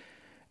called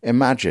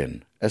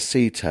Imagine a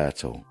Sea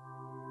Turtle.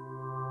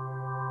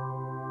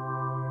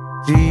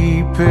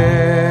 Deep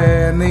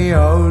in the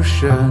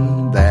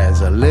ocean,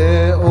 there's a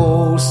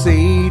little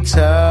sea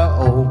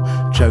turtle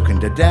choking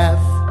to death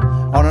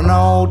on an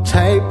old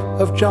tape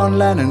of John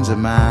Lennon's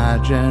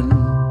Imagine.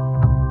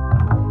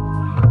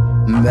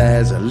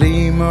 There's a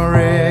lemur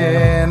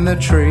in the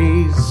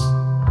trees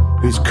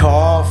who's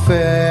coughing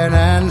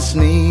and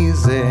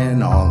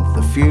sneezing on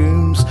the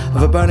fumes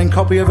of a burning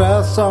copy of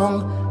Earth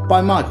Song by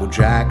Michael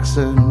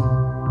Jackson.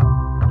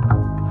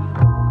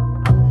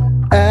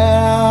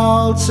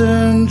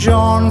 Elton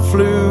John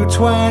flew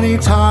 20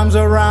 times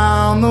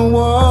around the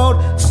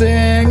world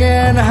singing,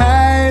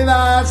 hey,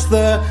 that's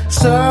the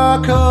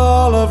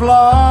circle of life.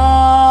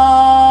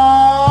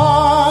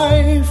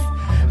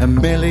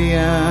 And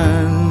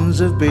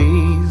millions of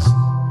bees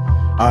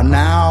are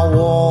now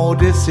all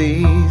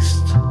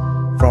deceased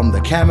from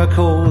the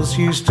chemicals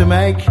used to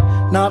make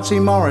Nazi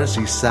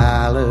Morrissey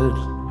salad.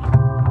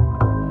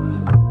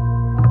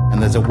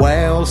 And there's a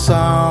whale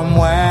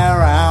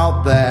somewhere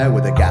out there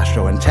with a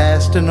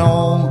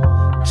gastrointestinal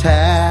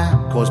tear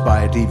caused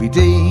by a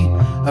DVD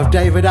of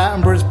David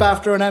Attenborough's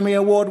BAFTA and Emmy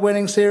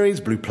Award-winning series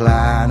Blue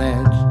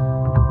Planet.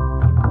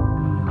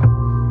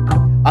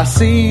 I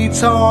see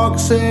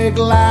toxic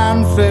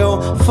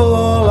landfill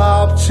full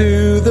up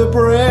to the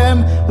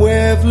brim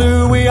with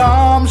Louis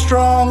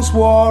Armstrong's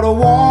What a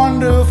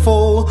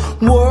Wonderful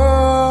World.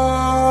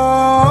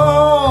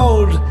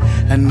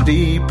 And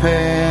deep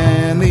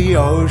in the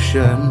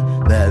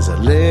ocean there's a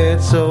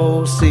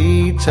little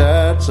sea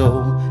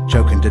turtle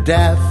choking to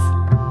death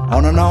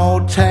on an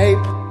old tape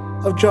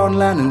of John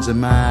Lennon's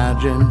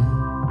Imagine.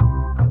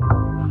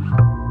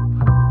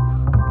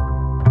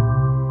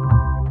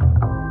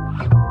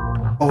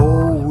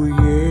 Oh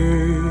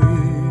yeah.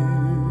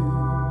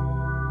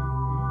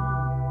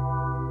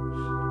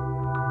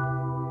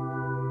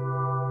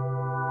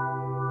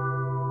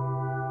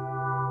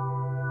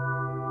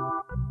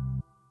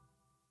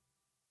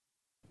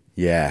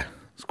 Yeah,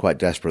 it's quite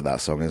desperate, that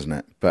song, isn't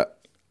it?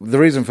 But the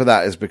reason for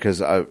that is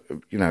because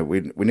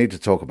we need to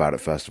talk about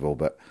it first of all,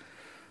 but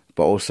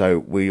also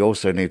we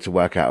also need to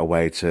work out a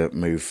way to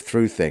move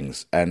through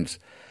things. And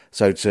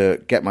so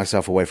to get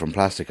myself away from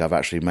plastic, I've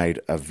actually made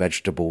a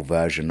vegetable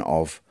version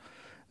of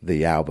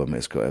the album.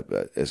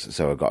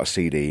 So I've got a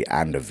CD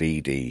and a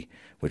VD,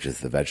 which is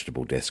the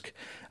vegetable disc.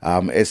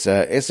 It's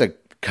a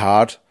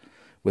card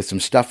with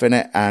some stuff in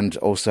it and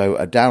also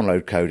a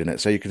download code in it,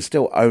 so you can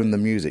still own the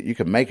music. You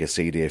can make a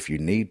CD if you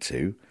need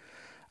to,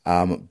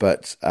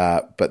 but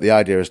the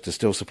idea is to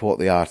still support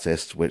the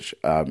artist, which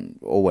I'm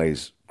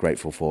always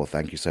grateful for.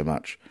 Thank you so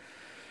much.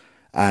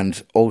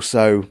 And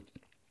also,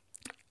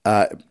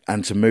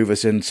 and to move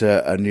us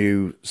into a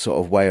new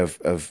sort of way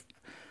of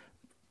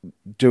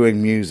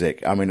doing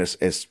music. I mean,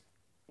 it's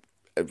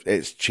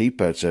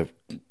cheaper to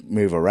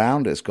move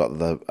around. It's got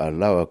a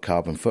lower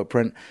carbon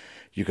footprint.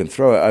 You can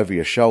throw it over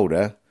your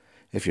shoulder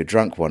if you're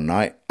drunk one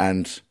night,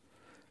 and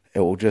it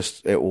will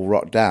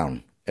rot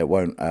down. It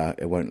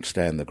won't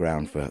stay in the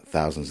ground for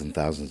thousands and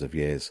thousands of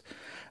years.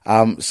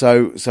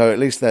 So at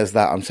least there's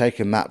that. I'm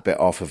taking that bit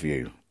off of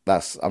you.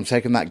 I'm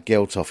taking that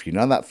guilt off. You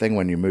know that thing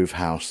when you move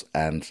house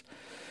and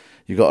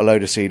you got a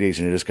load of CDs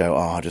and you just go,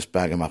 I'll just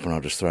bag them up and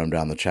I'll just throw them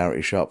down the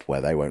charity shop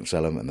where they won't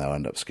sell them and they'll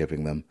end up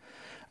skipping them.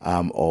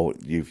 Or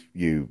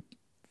you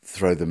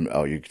throw them,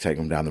 or you take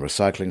them down the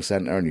recycling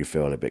centre and you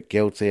feel a bit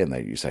guilty, and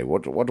you say,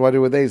 what do I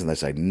do with these? And they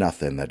say,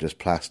 nothing, they're just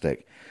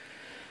plastic.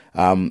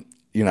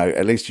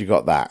 At least you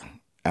got that.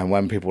 And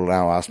when people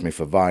now ask me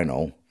for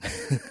vinyl,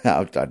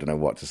 I don't know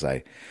what to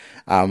say.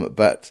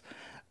 But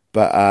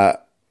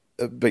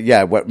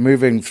yeah,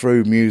 moving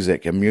through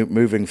music and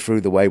moving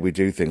through the way we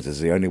do things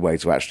is the only way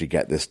to actually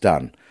get this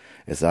done.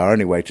 It's our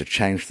only way to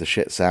change the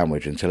shit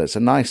sandwich until it's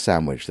a nice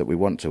sandwich that we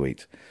want to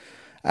eat.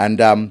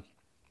 And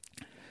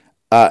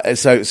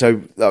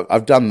so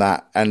I've done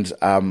that, and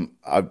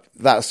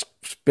that's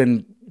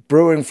been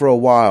brewing for a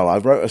while. I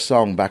wrote a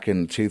song back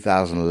in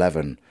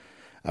 2011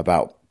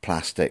 about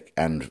plastic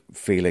and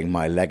feeling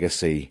my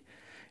legacy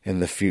in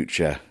the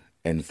future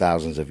in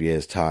thousands of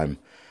years' time.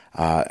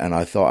 And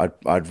I thought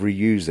I'd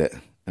reuse it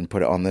and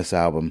put it on this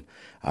album.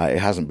 It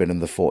hasn't been in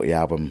the 40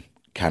 album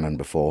canon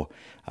before.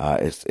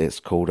 It's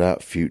called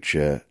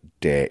Future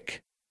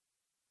Dick.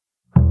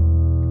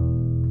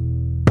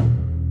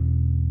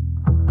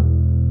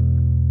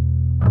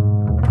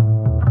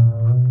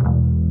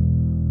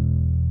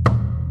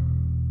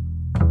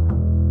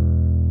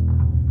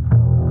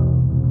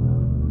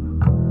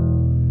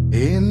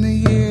 In the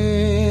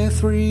year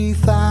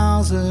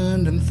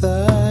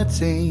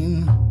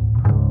 3013,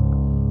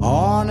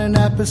 on an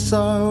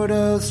episode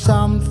of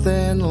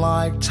something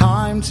like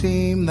Time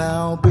Team,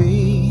 they'll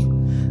be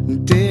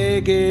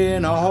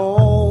digging a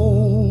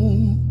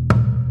hole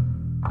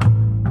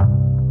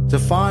to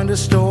find a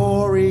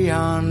story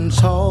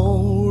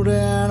untold,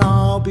 and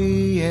I'll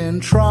be in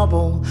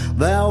trouble.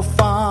 They'll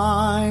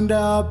find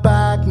a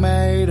bag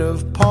made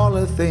of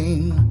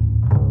polythene.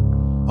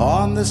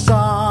 On the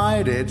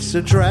side, it's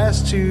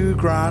addressed to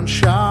Grant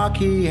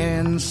Sharkey.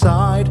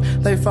 Inside,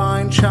 they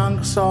find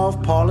chunks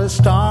of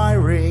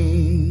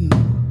polystyrene.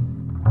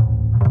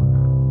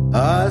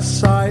 A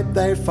sight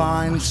they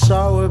find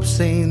so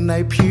obscene,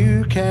 they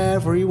puke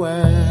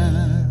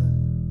everywhere.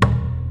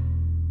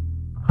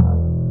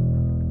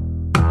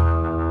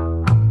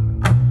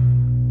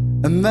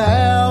 And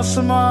they'll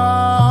surmise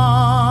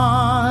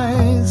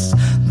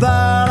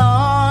that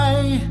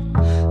I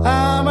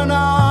am an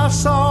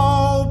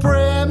arsehole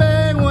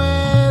brimming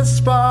with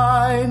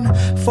spine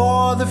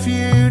for the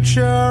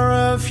future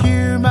of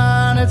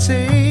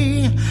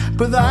humanity.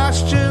 But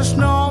that's just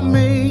not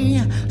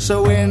me.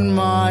 So in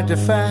my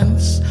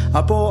defense,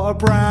 I bought a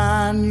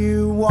brand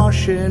new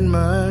washing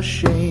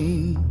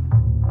machine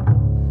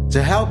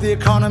to help the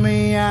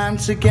economy and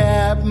to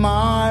get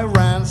my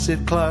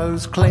rancid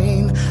clothes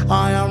clean.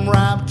 I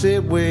unwrapped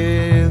it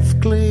with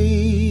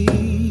glee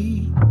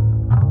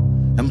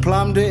and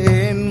plumbed it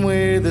in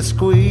with a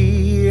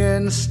squee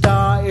and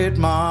started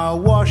my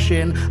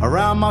washing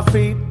around my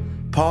feet,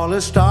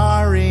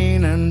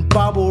 polystyrene and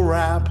bubble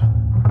wrap.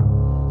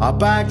 I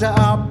bagged it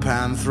up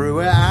and threw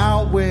it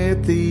out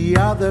with the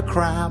other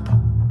crap.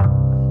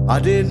 I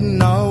didn't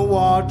know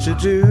what to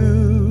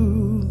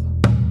do.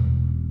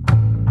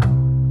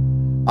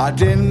 I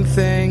didn't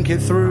think it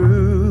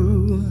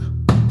through.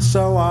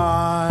 so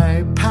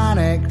I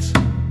panicked.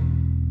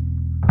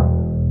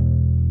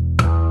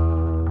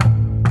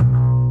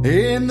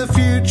 In the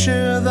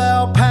future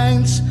they'll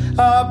paint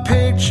a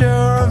picture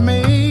of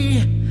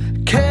me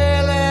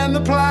killing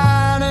the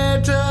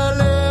planet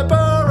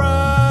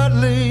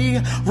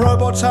deliberately.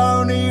 Robot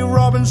Tony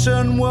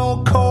Robinson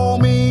will call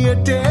me a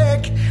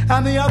dick,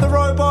 and the other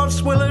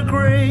robots will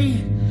agree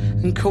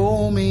and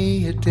call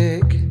me a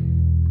dick.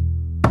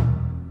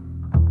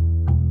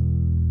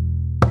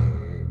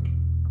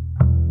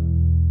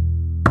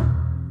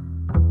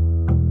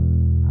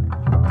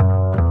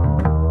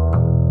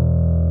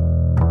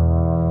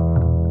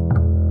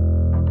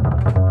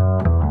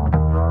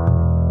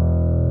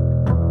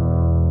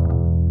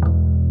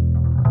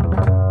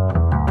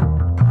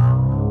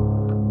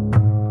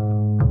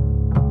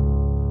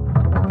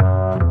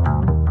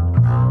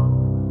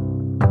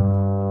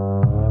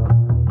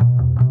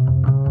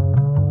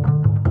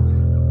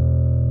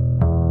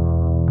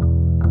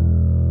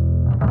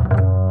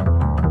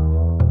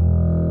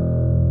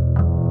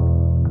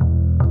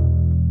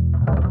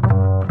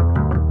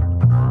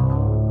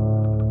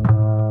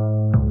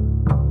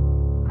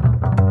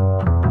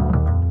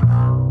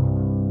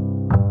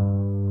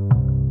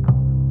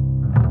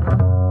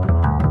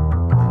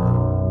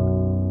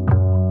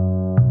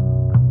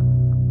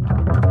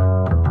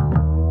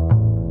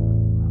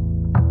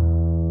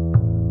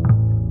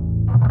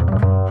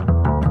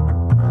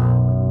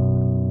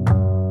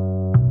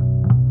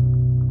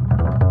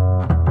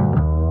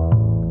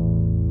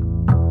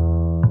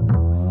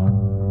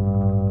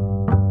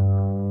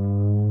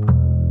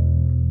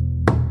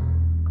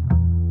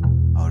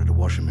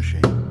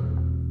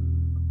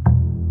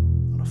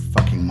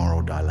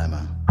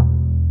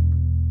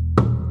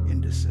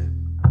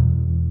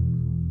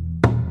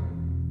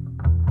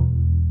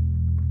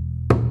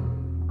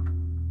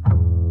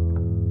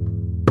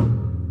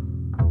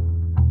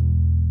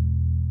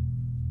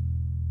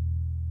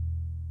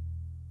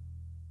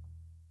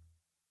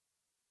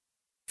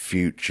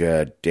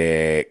 Future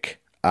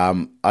dick.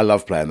 I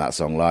love playing that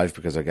song live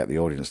because I get the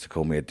audience to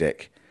call me a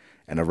dick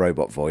in a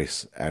robot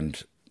voice,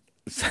 and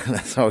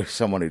that's always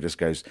someone who just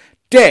goes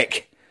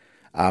dick,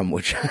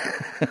 which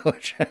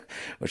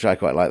I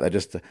quite like. They're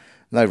just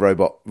no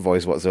robot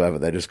voice whatsoever.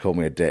 They just call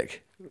me a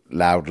dick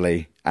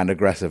loudly and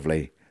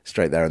aggressively,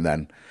 straight there and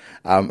then.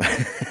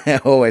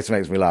 It always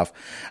makes me laugh.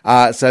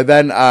 So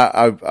then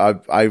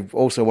I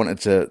also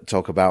wanted to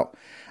talk about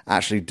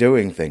actually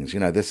doing things. You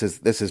know, this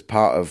is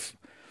part of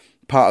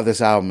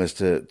this album is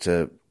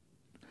to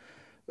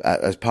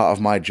as part of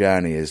my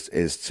journey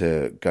is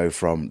to go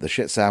from the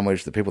shit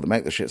sandwich, the people that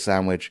make the shit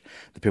sandwich,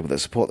 the people that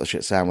support the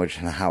shit sandwich,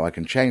 and how I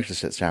can change the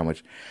shit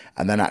sandwich,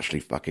 and then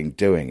actually fucking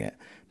doing it.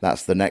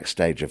 That's the next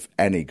stage of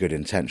any good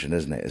intention,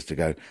 isn't it? Is to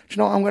go, do you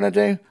know what I'm going to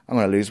do? I'm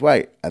going to lose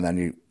weight, and then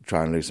you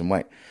try and lose some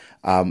weight.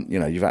 You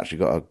know, you've actually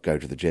got to go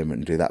to the gym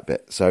and do that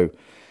bit.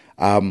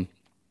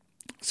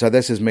 So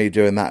this is me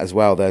doing that as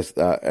well. There's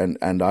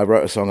and I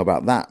wrote a song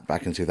about that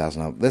back in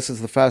 2000. This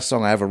is the first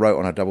song I ever wrote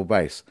on a double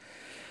bass,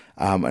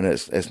 and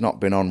it's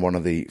not been on one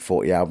of the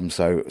 40 albums.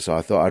 So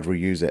I thought I'd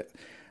reuse it.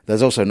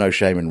 There's also no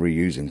shame in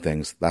reusing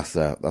things. That's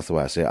the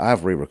way I see it. I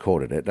have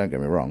re-recorded it. Don't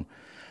get me wrong,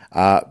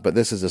 but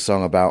this is a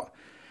song about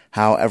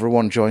how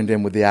everyone joined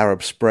in with the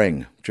Arab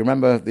Spring. Do you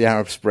remember the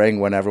Arab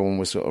Spring when everyone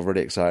was sort of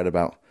really excited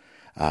about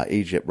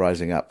Egypt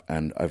rising up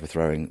and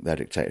overthrowing their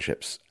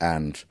dictatorships?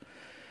 And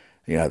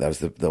you know, there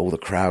was all the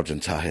crowds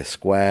in Tahrir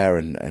Square,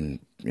 and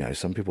you know,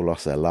 some people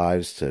lost their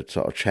lives to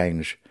sort of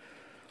change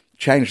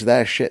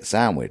their shit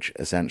sandwich,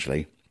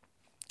 essentially,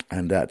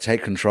 and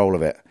take control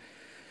of it.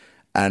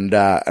 And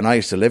I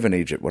used to live in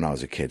Egypt when I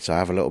was a kid, so I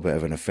have a little bit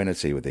of an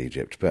affinity with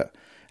Egypt. But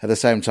at the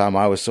same time,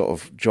 I was sort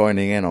of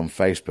joining in on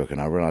Facebook, and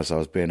I realised I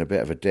was being a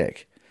bit of a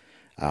dick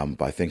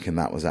by thinking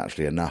that was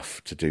actually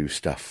enough to do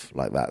stuff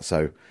like that.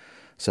 So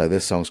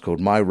this song's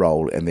called My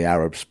Role in the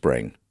Arab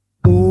Spring.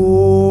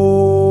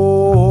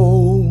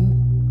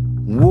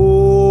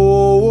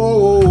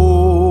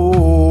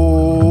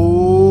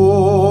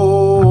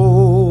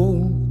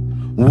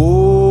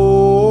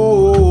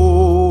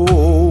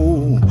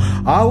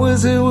 I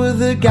was ill with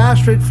the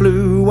gastric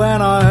flu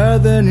when I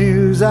heard the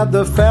news that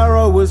the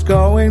pharaoh was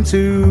going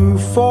to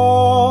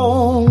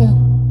fall.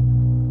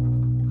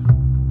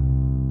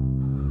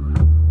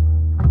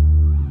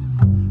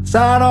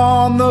 Sat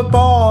on the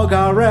bog,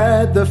 I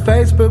read the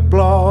Facebook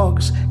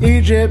blogs,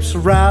 Egypt's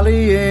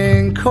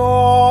rallying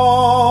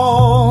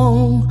call.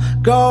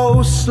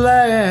 Go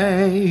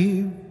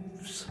slaves.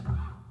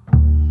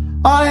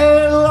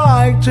 I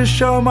like to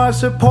show my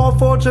support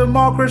for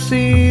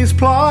democracy's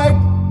plight,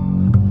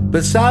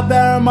 but sat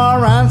there in my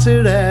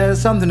rancid air,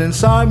 something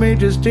inside me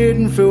just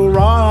didn't feel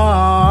right.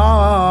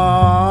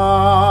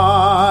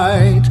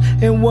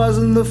 It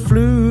wasn't the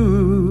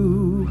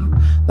flu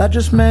that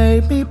just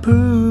made me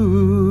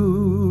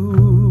poo.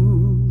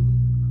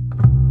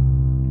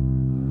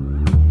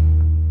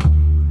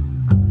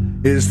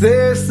 Is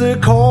this the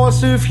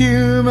course of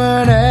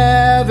human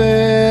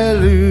evolution?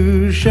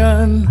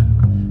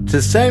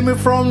 To save me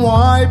from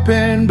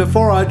wiping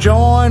before I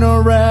join a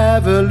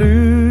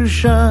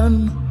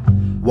revolution?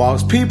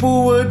 Whilst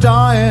people were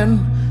dying,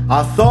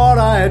 I thought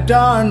I had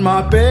done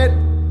my bit.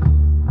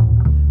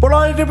 But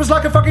all I did was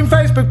like a fucking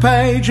Facebook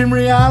page. In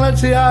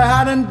reality, I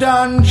hadn't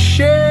done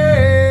shit,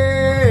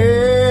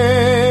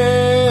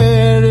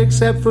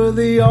 except for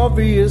the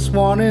obvious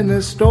one in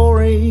this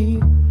story.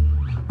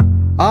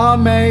 I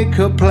make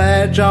a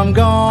pledge, I'm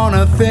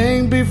gonna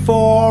think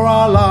before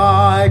I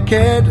like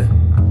it.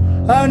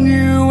 A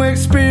new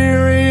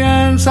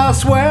experience, I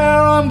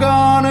swear I'm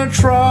gonna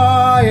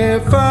try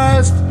it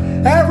first.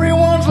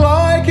 Everyone's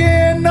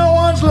liking, no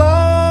one's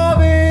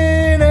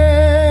loving it.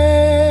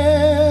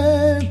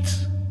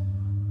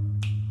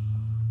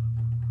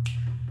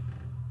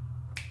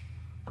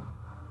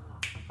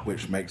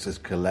 Which makes us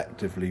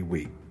collectively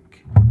weak.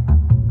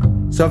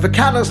 So if a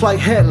cat looks like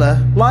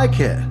Hitler, like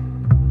it.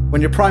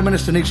 When your Prime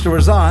Minister needs to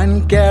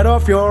resign, get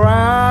off your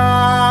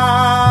ass.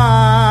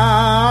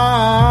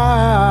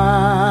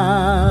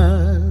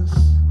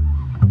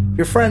 If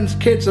your friends'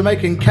 kids are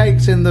making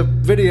cakes in the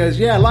videos,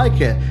 yeah, like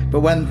it.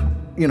 But when,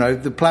 you know,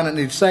 the planet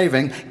needs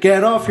saving,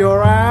 get off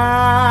your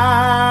ass.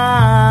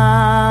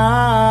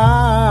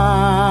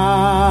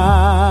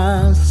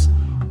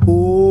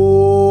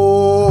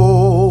 Oohs,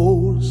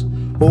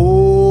 oohs,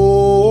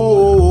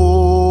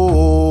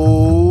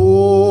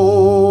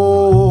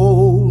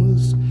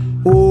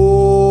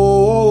 oohs,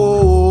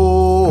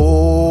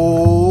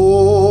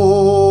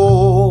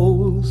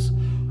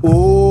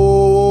 oohs,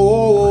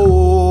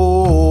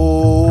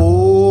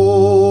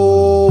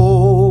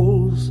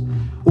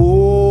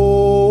 oohs.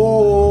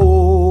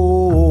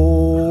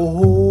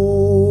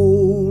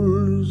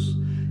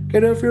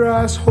 Get off your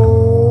assholes.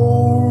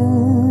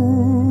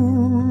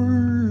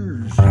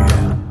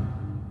 Yeah.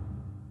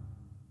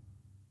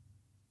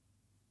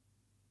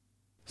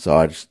 So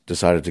I just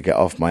decided to get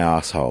off my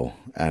asshole,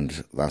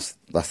 and that's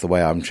the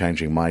way I'm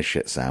changing my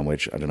shit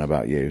sandwich. I don't know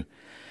about you.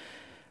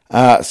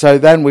 So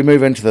then we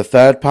move into the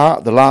third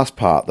part, the last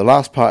part. The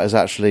last part is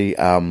actually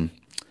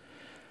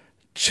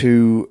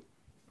two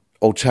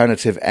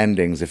alternative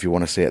endings, if you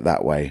want to see it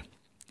that way.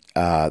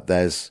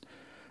 There's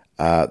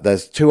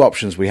two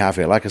options we have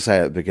here. Like I say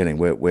at the beginning,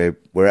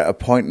 we're at a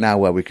point now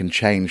where we can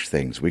change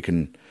things. We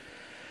can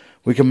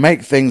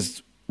make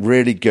things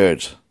really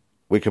good.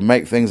 We can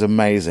make things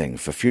amazing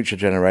for future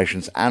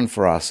generations and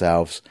for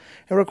ourselves.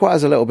 It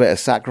requires a little bit of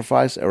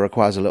sacrifice. It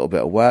requires a little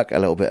bit of work, a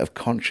little bit of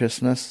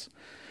consciousness.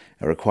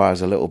 It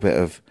requires a little bit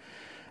of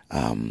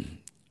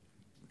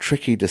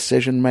tricky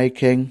decision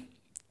making,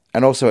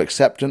 and also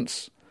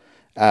acceptance.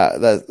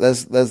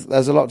 There's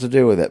a lot to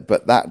do with it,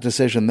 but that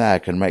decision there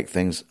can make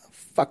things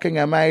fucking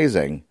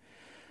amazing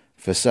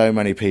for so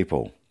many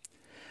people.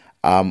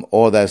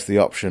 Or there's the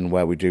option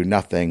where we do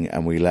nothing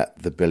and we let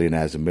the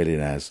billionaires and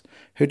millionaires,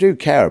 who do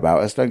care about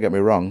us, don't get me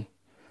wrong,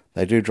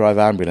 they do drive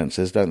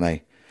ambulances, don't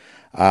they?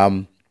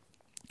 You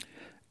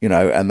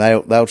know, and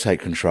they'll take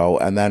control.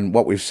 And then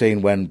what we've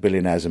seen when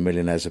billionaires and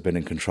millionaires have been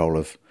in control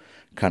of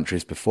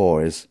countries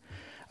before is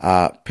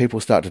people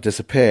start to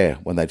disappear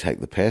when they take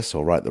the piss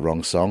or write the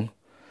wrong song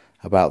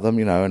about them,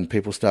 you know, and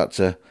people start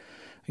to,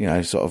 you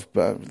know, sort of,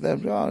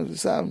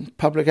 is that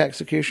public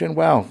execution?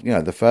 Well, you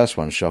know, the first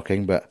one's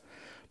shocking, but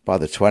by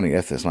the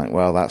 20th, it's like,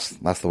 well, that's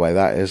the way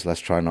that is.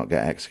 Let's try not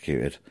get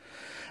executed.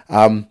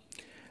 You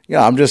know,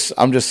 I'm just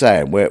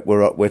saying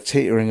we're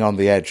teetering on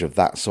the edge of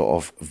that sort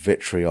of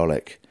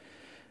vitriolic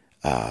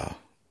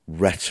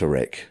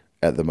rhetoric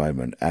at the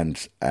moment,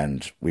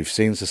 and we've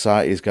seen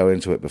societies go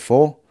into it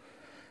before,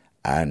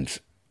 and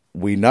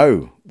we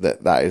know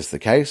that is the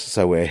case.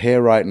 So we're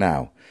here right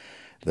now.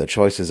 The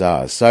choice is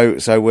ours.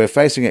 So we're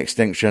facing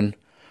extinction,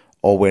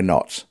 or we're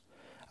not.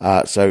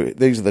 So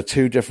these are the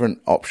two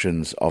different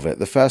options of it.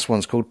 The first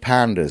one's called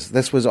Pandas.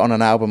 This was on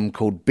an album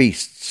called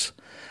Beasts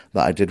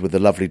that I did with the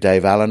lovely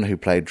Dave Allen, who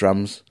played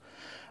drums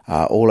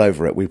all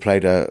over it. We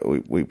played it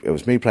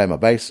was me playing my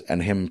bass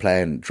and him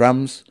playing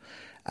drums,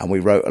 and we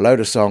wrote a load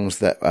of songs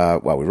that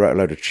we wrote a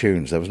load of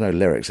tunes. There was no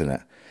lyrics in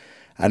it,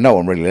 and no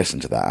one really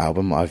listened to that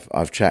album.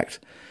 I've checked,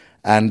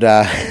 and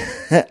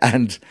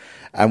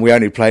and we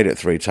only played it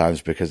 3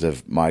 times because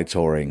of my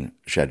touring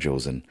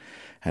schedules and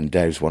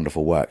Dave's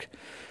wonderful work.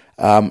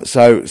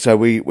 So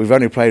we've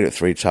only played it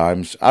 3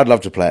 times. I'd love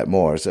to play it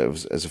more. It's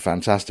a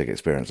fantastic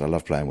experience. I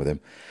love playing with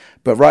him.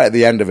 But right at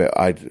the end of it,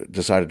 I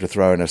decided to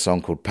throw in a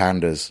song called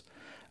Pandas.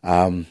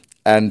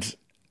 And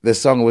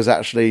this song was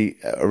actually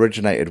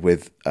originated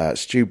with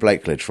Stu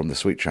Blakeledge from the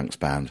Sweet Chunks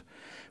band.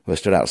 We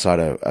stood outside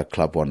a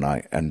club one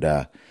night, and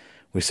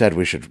we said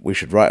we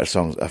should write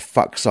a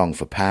fuck song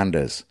for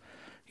pandas,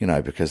 you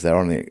know, because they're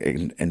on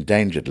the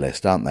endangered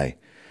list, aren't they?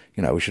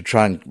 You know, we should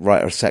try and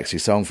write a sexy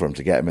song for them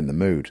to get them in the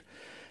mood.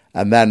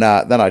 And then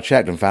I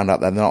checked and found out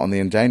they're not on the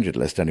endangered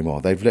list anymore.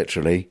 They've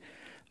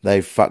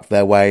fucked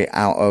their way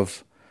out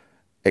of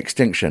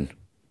extinction.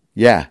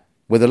 Yeah,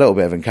 with a little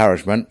bit of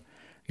encouragement,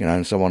 you know,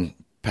 and someone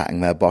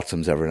patting their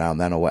bottoms every now and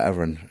then or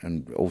whatever,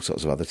 and all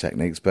sorts of other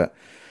techniques. But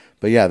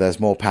yeah, there's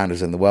more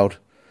pandas in the world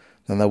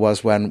than there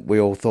was when we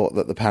all thought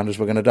that the pandas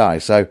were going to die.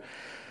 So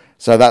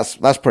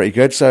that's pretty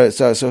good. So it's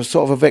sort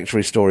of a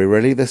victory story,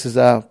 really. This is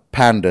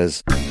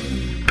Pandas.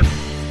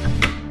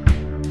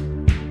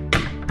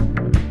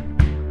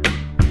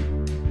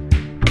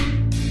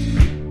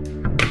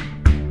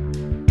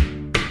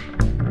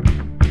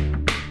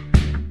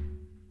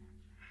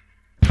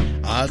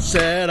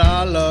 said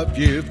I love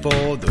you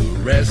for the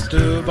rest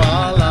of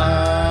our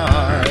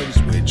lives,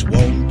 which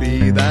won't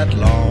be that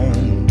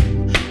long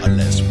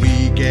unless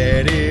we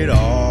get it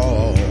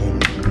all.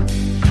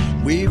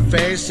 We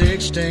face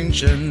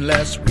extinction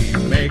lest we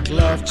make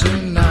love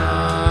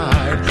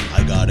tonight.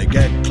 I gotta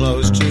get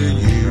close to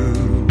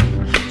you,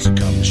 so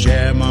come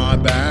share my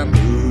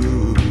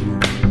bamboo.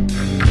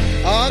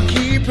 Our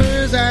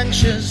keeper's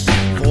anxious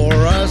for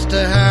us to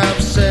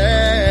have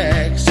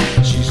sex.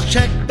 She's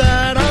checked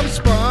that I'm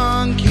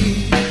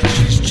spunky,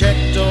 she's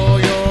checked all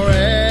your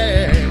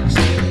eggs.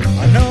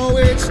 I know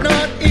it's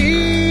not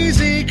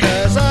easy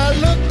 'cause I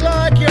look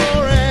like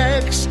your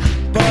ex,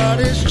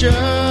 but it's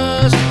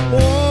just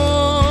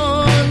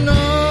one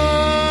night.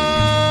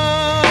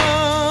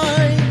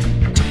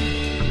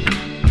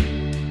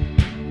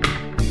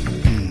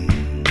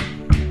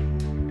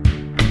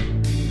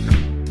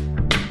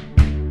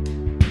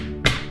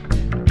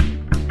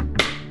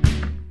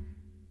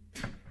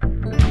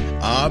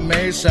 I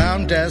may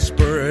sound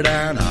desperate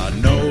and I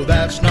know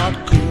that's not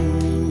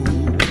cool,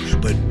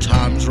 but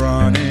time's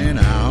running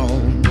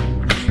out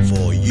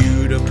for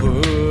you to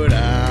put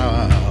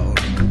out.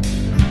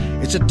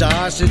 It's a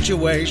dire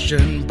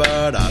situation,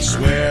 but I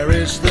swear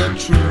it's the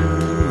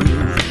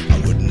truth. I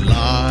wouldn't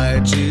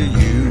lie to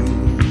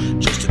you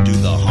just to do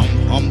the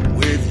hump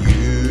with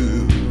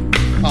you.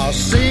 I'll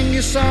sing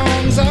your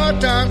songs, I'll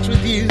dance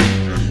with you,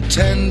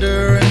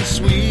 tender and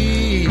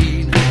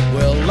sweet.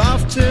 We'll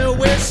laugh till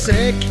we're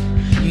sick,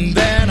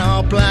 then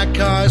our black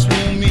eyes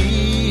will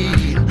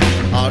meet.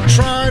 I'll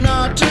try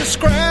not to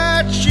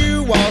scratch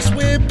you whilst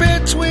we're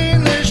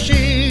between the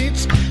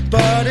sheets,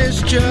 but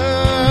it's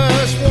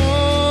just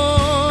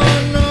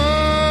one night.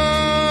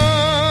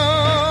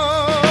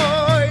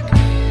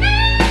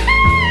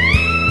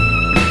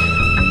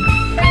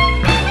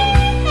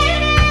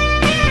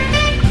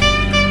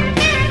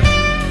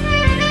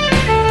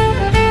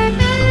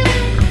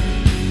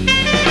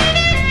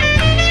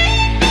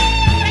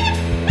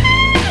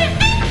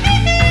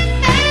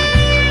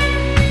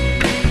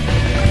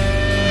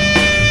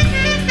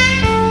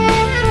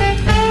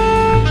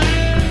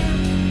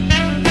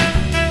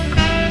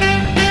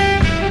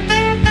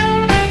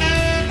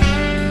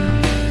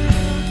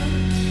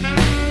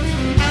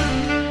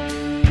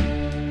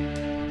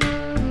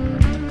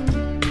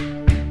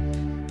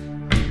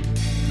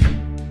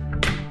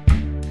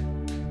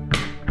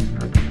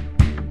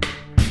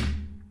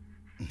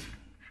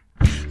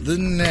 The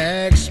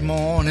next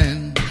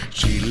morning,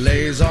 she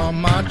lays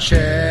on my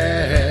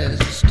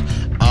chest,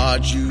 our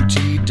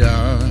duty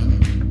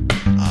done.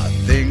 I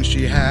think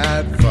she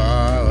had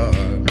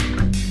fun.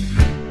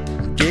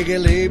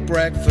 Giggly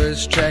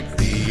breakfast, check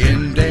the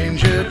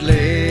endangered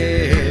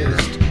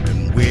list,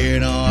 and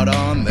we're not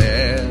on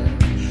there.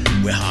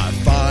 We're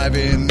high-five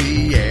in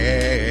the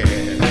air,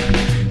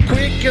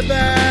 quicker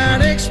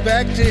than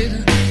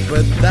expected,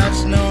 but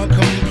that's no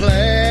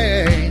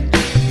complaint.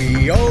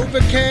 We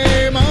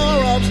overcame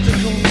our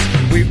obstacles,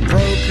 we've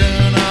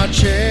broken our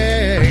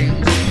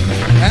chains,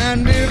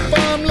 and if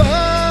I'm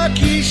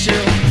lucky, she'll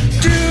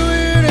do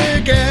it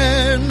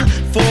again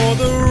for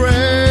the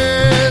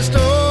rest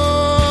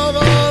of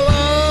our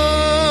lives.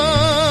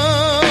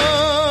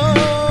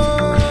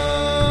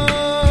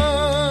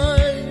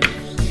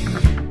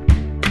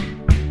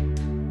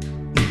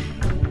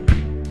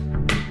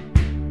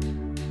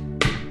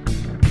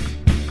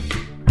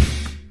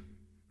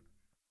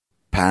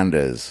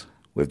 Pandas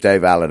with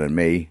Dave Allen and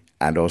me,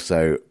 and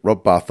also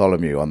Rob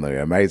Bartholomew on the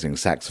amazing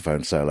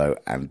saxophone solo,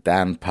 and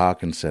Dan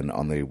Parkinson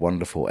on the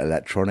wonderful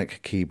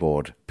electronic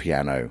keyboard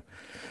piano.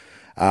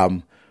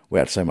 We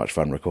had so much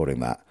fun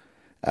recording that.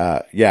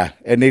 Yeah,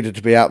 it needed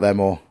to be out there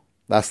more.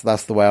 That's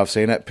the way I've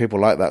seen it. People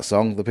like that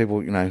song. The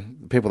people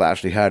that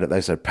actually heard it, they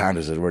said, Pandas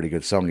is a really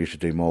good song, you should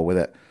do more with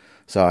it.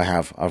 So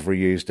I've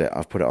reused it.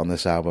 I've put it on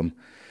this album.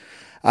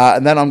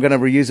 And then I'm going to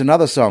reuse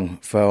another song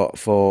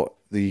for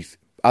the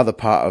other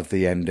part of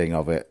the ending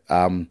of it.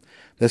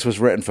 This was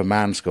written for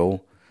Man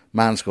School.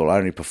 Man School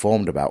only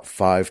performed about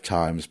 5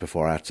 times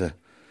before I had to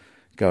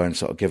go and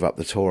sort of give up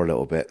the tour a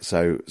little bit.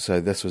 So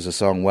this was a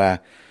song where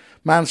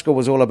Man School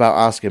was all about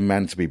asking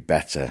men to be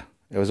better.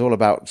 It was all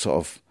about sort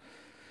of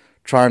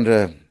trying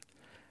to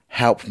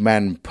help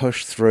men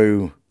push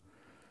through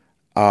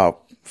our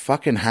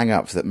fucking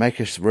hang-ups that make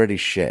us really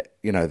shit.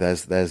 You know,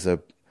 there's a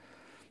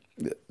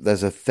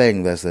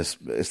thing, there's this,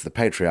 it's the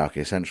patriarchy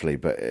essentially,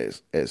 but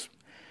it's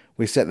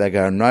we sit there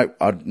going, nope,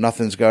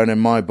 nothing's going in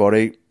my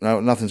body,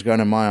 no, nothing's going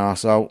in my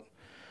arsehole.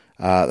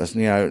 There's,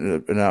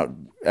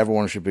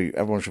 everyone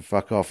should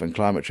fuck off, and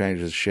climate change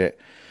is shit.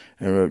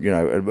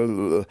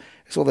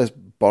 It's all this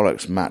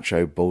bollocks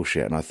macho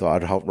bullshit, and I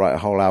thought I'd write a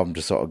whole album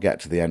to sort of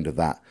get to the end of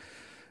that,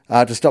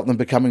 to stop them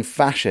becoming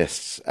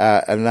fascists,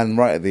 and then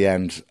right at the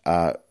end,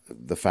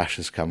 the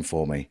fascists come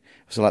for me.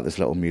 It's like this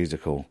little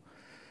musical,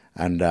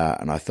 and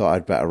I thought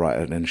I'd better write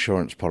an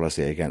insurance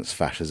policy against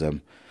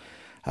fascism.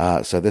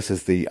 So this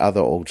is the other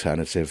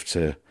alternative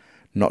to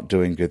not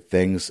doing good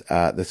things.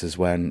 This is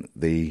when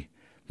the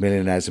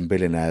millionaires and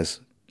billionaires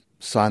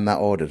sign that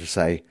order to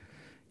say,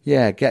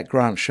 yeah, get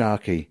Grant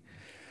Sharkey.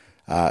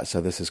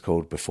 So this is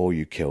called Before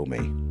You Kill Me.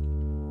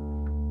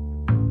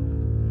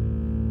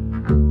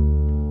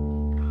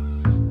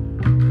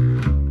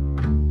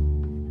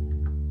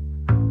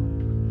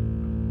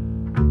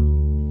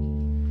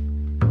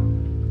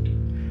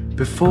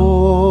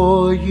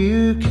 Before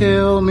you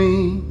kill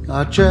me,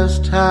 I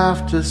just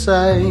have to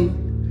say,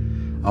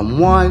 I'm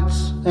white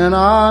and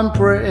I'm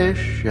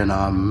British and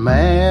I'm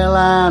male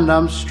and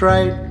I'm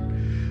straight.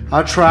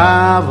 I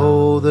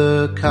travel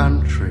the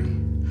country,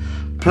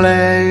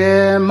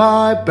 playing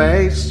my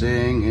bass,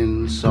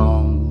 singing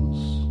songs.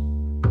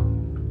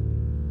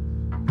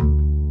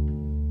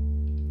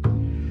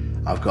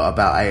 I've got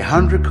about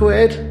 800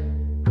 quid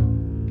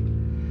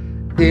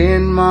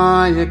in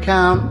my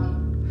account.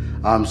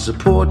 I'm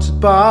supported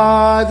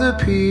by the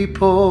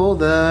people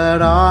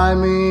that I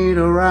meet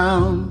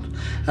around,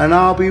 and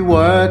I'll be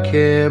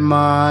working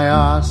my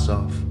ass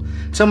off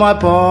till my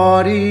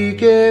body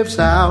gives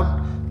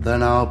out,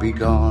 then I'll be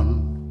gone.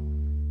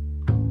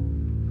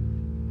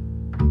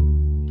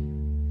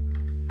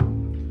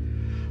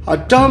 I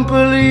don't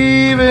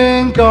believe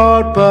in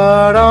God,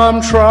 but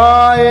I'm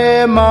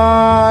trying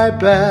my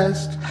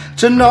best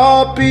to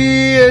not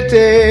be a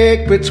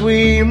dick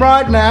between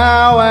right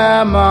now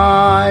and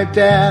my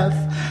death.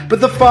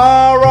 But the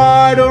far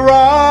right are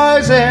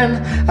rising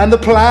and the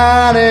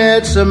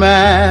planet's a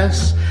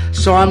mess,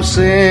 so I'm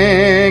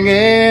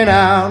singing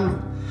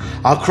out.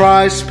 I'll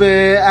cry,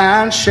 spit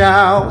and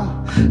shout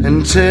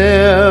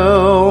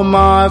until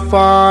my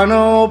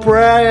final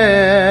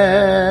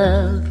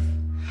breath.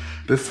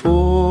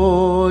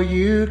 Before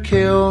you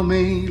kill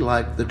me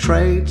like the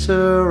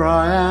traitor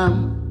I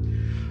am,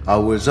 I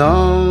was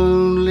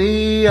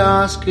only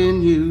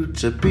asking you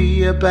to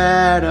be a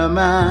better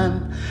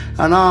man,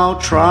 and I'll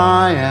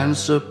try and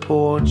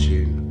support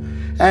you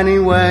any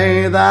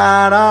way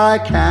that I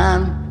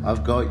can.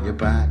 I've got your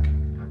back.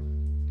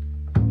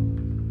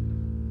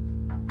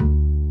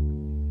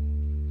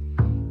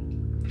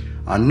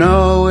 I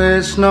know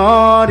it's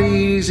not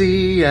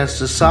easy as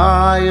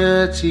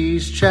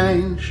societies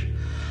change.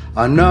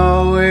 I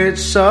know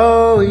it's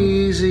so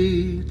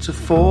easy to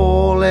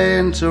fall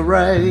into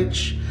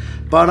rage,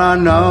 but I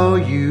know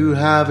you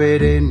have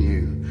it in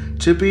you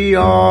to be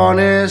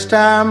honest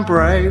and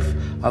brave.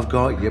 I've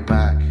got your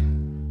back.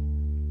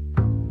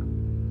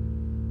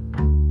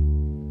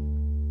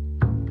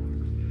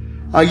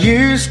 I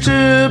used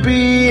to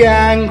be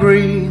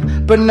angry,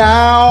 but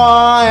now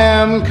I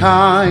am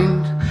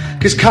kind.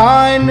 'Cause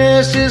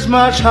kindness is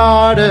much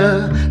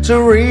harder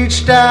to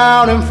reach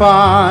down and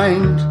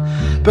find.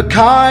 But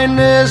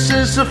kindness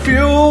is the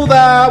fuel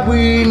that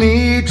we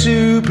need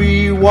to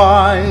be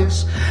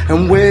wise,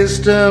 and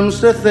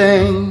wisdom's the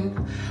thing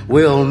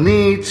we'll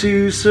need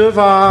to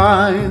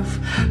survive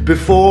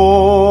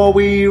before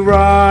we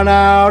run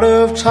out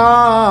of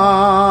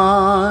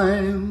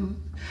time.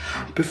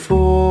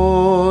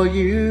 Before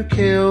you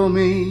kill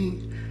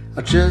me,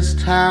 I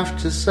just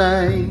have to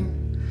say,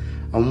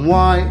 I'm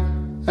white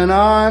and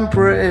I'm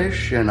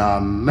British and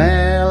I'm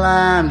male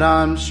and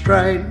I'm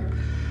straight.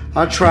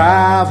 I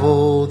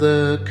travel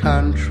the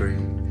country,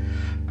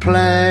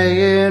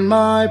 playing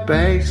my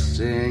bass,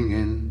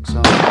 singing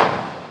songs.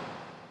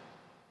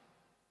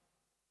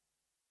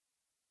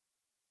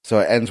 So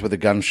it ends with a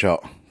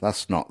gunshot.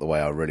 That's not the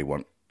way I really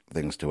want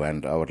things to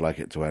end. I would like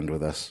it to end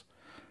with us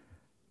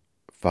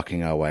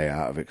fucking our way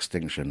out of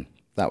extinction.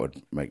 That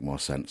would make more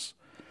sense.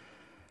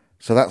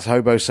 So that's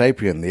Homo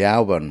Sapien, the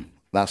album.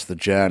 That's the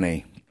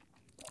journey.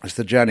 It's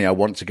the journey I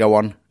want to go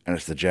on, and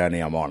it's the journey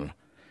I'm on.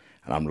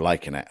 And I'm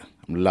liking it.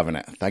 I'm loving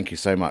it. Thank you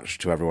so much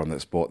to everyone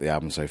that's bought the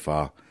album so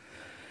far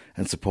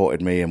and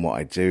supported me in what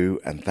I do.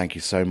 And thank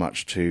you so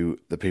much to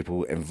the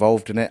people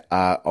involved in it.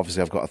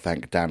 Obviously, I've got to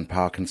thank Dan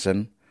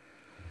Parkinson,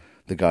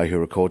 the guy who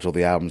records all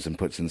the albums and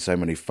puts in so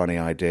many funny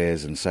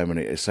ideas and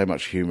so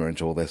much humour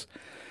into all this.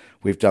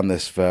 We've done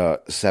this for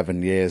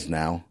 7 years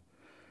now,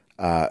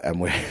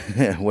 and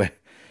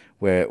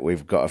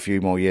we've got a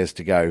few more years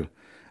to go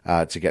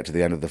to get to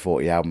the end of the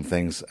 40 album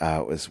things.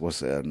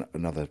 Was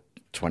another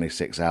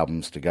 26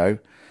 albums to go.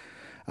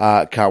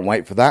 Can't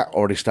wait for that.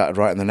 Already started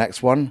writing the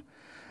next one.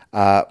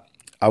 I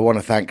want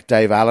to thank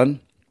Dave Allen,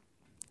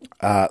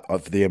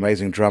 the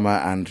amazing drummer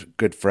and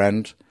good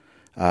friend,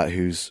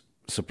 who's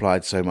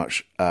supplied so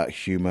much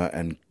humour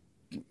and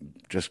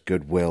just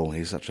goodwill.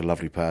 He's such a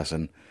lovely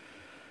person,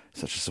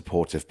 such a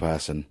supportive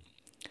person,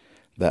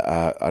 that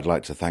I'd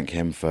like to thank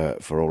him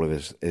for all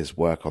of his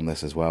work on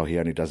this as well. He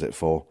only does it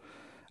for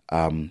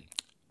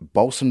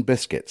Bolson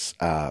Biscuits.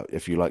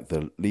 If you like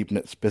the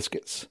Leibniz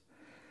biscuits,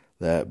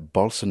 they're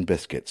Bolson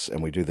Biscuits,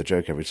 and we do the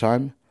joke every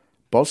time.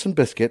 Bolson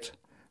Biscuit,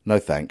 no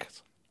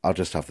thanks, I'll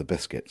just have the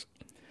biscuit.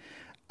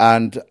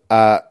 And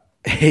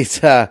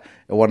he's a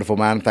wonderful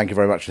man. Thank you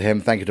very much to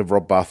him. Thank you to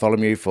Rob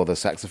Bartholomew for the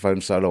saxophone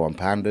solo on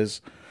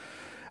Pandas,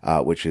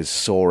 which is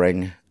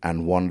soaring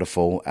and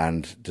wonderful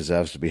and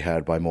deserves to be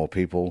heard by more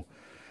people.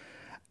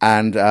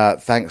 And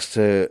thanks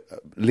to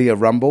Leah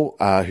Rumble,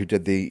 who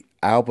did the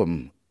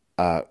album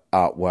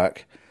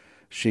artwork.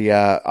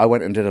 I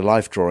went and did a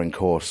life drawing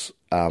course.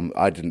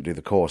 I didn't do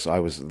the course. I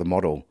was the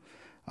model.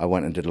 I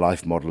went and did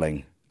life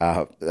modelling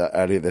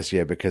earlier this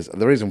year, because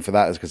the reason for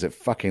that is because it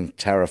fucking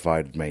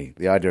terrified me.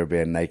 The idea of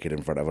being naked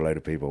in front of a load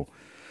of people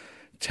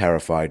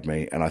terrified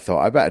me, and I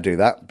thought I better do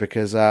that,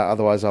 because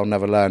otherwise I'll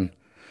never learn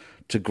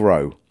to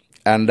grow.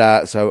 And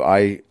so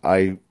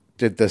I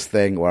did this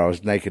thing where I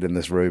was naked in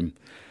this room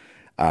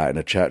in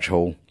a church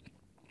hall,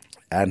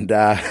 and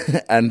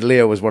and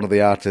Leah was one of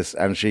the artists,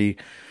 and she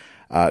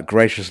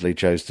graciously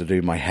chose to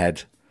do my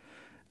head.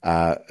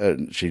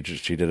 She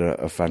did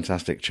a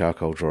fantastic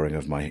charcoal drawing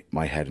of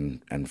my head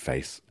and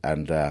face,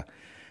 and I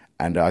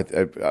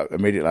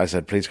immediately I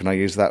said, please, can I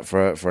use that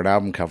for an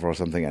album cover or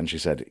something? And she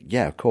said,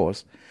 yeah, of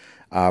course.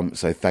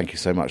 So thank you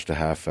so much to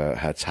her for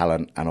her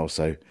talent, and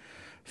also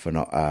for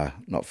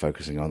not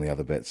focusing on the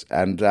other bits.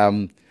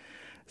 And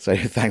so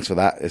thanks for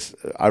that.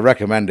 I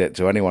recommend it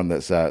to anyone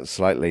that's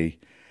slightly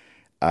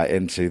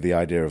into the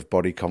idea of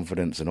body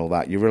confidence and all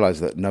that. You realise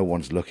that no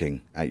one's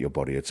looking at your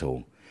body at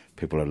all.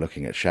 People are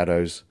looking at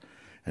shadows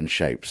and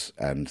shapes,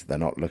 and they're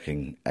not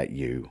looking at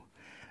you.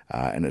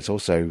 And it's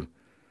also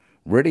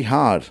really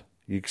hard.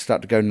 You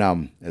start to go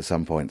numb at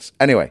some points.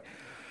 Anyway,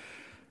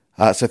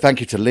 so thank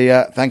you to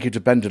Leah. Thank you to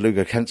Ben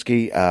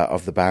DeLuga-Kensky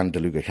of the band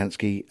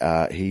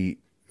DeLuga-Kensky.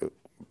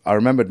 I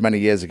remembered many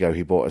years ago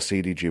he bought a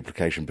CD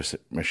duplication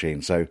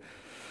machine. So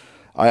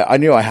I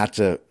knew I had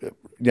to,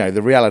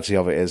 the reality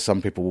of it is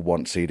some people will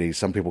want CDs.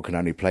 Some people can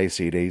only play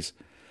CDs.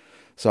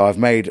 So I've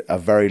made a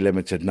very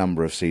limited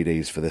number of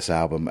CDs for this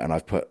album, and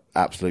I've put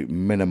absolute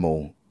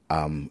minimal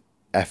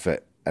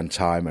effort and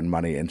time and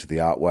money into the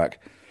artwork.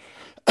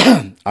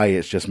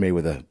 It's just me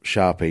with a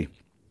Sharpie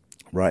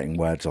writing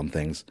words on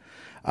things.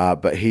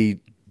 But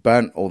he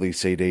burnt all these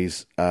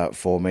CDs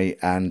for me,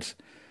 and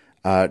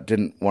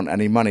didn't want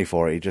any money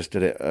for it. He just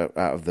did it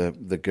out of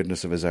the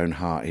goodness of his own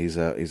heart. He's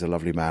a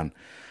lovely man.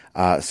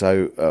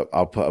 So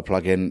I'll put a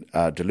plug in,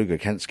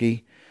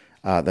 DeLuga-Kensky.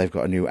 They've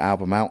got a new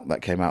album out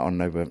that came out on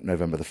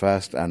November the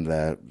 1st, and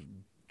they're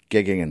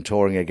gigging and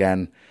touring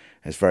again.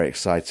 It's very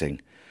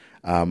exciting.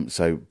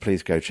 So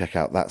please go check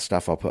out that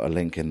stuff. I'll put a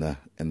link in the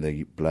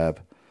blurb.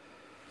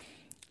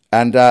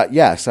 And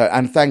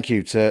and thank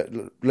you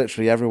to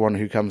literally everyone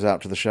who comes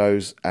out to the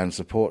shows and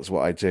supports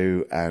what I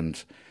do,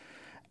 and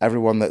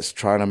everyone that's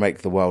trying to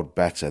make the world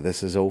better.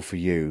 This is all for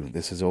you.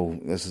 This is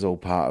all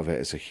part of it.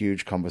 It's a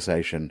huge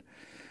conversation.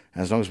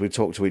 And as long as we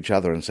talk to each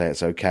other and say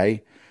it's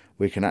okay,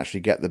 we can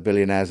actually get the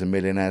billionaires and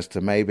millionaires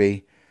to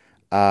maybe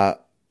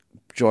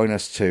join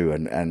us too,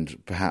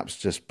 and perhaps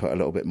just put a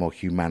little bit more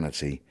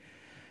humanity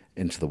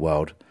into the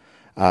world.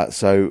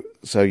 So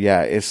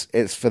yeah,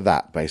 it's for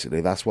that, basically.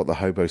 That's what the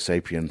Hobo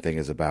Sapien thing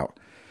is about.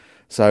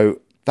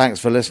 So thanks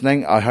for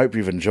listening. I hope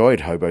you've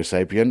enjoyed Hobo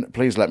Sapien.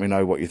 Please let me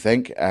know what you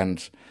think,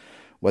 and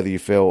whether you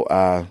feel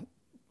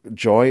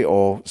joy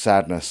or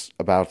sadness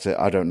about it.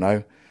 I don't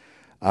know.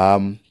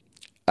 And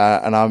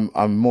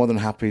I'm more than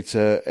happy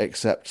to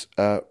accept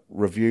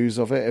reviews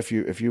of it if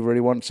you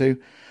really want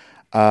to.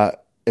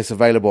 It's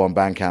available on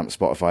Bandcamp,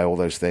 Spotify, all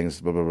those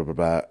things. Blah, blah, blah, blah,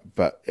 blah.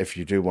 But if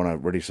you do want to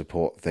really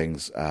support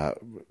things,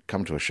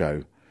 come to a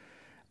show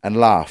and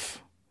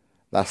laugh.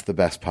 That's the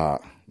best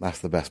part.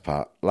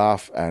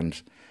 Laugh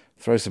and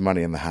throw some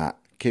money in the hat.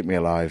 Keep me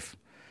alive,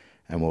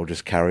 and we'll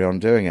just carry on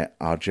doing it.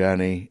 Our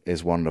journey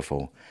is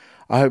wonderful.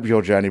 I hope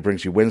your journey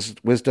brings you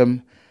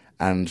wisdom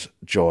and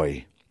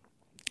joy.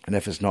 And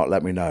if it's not,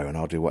 let me know, and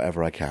I'll do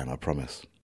whatever I can, I promise.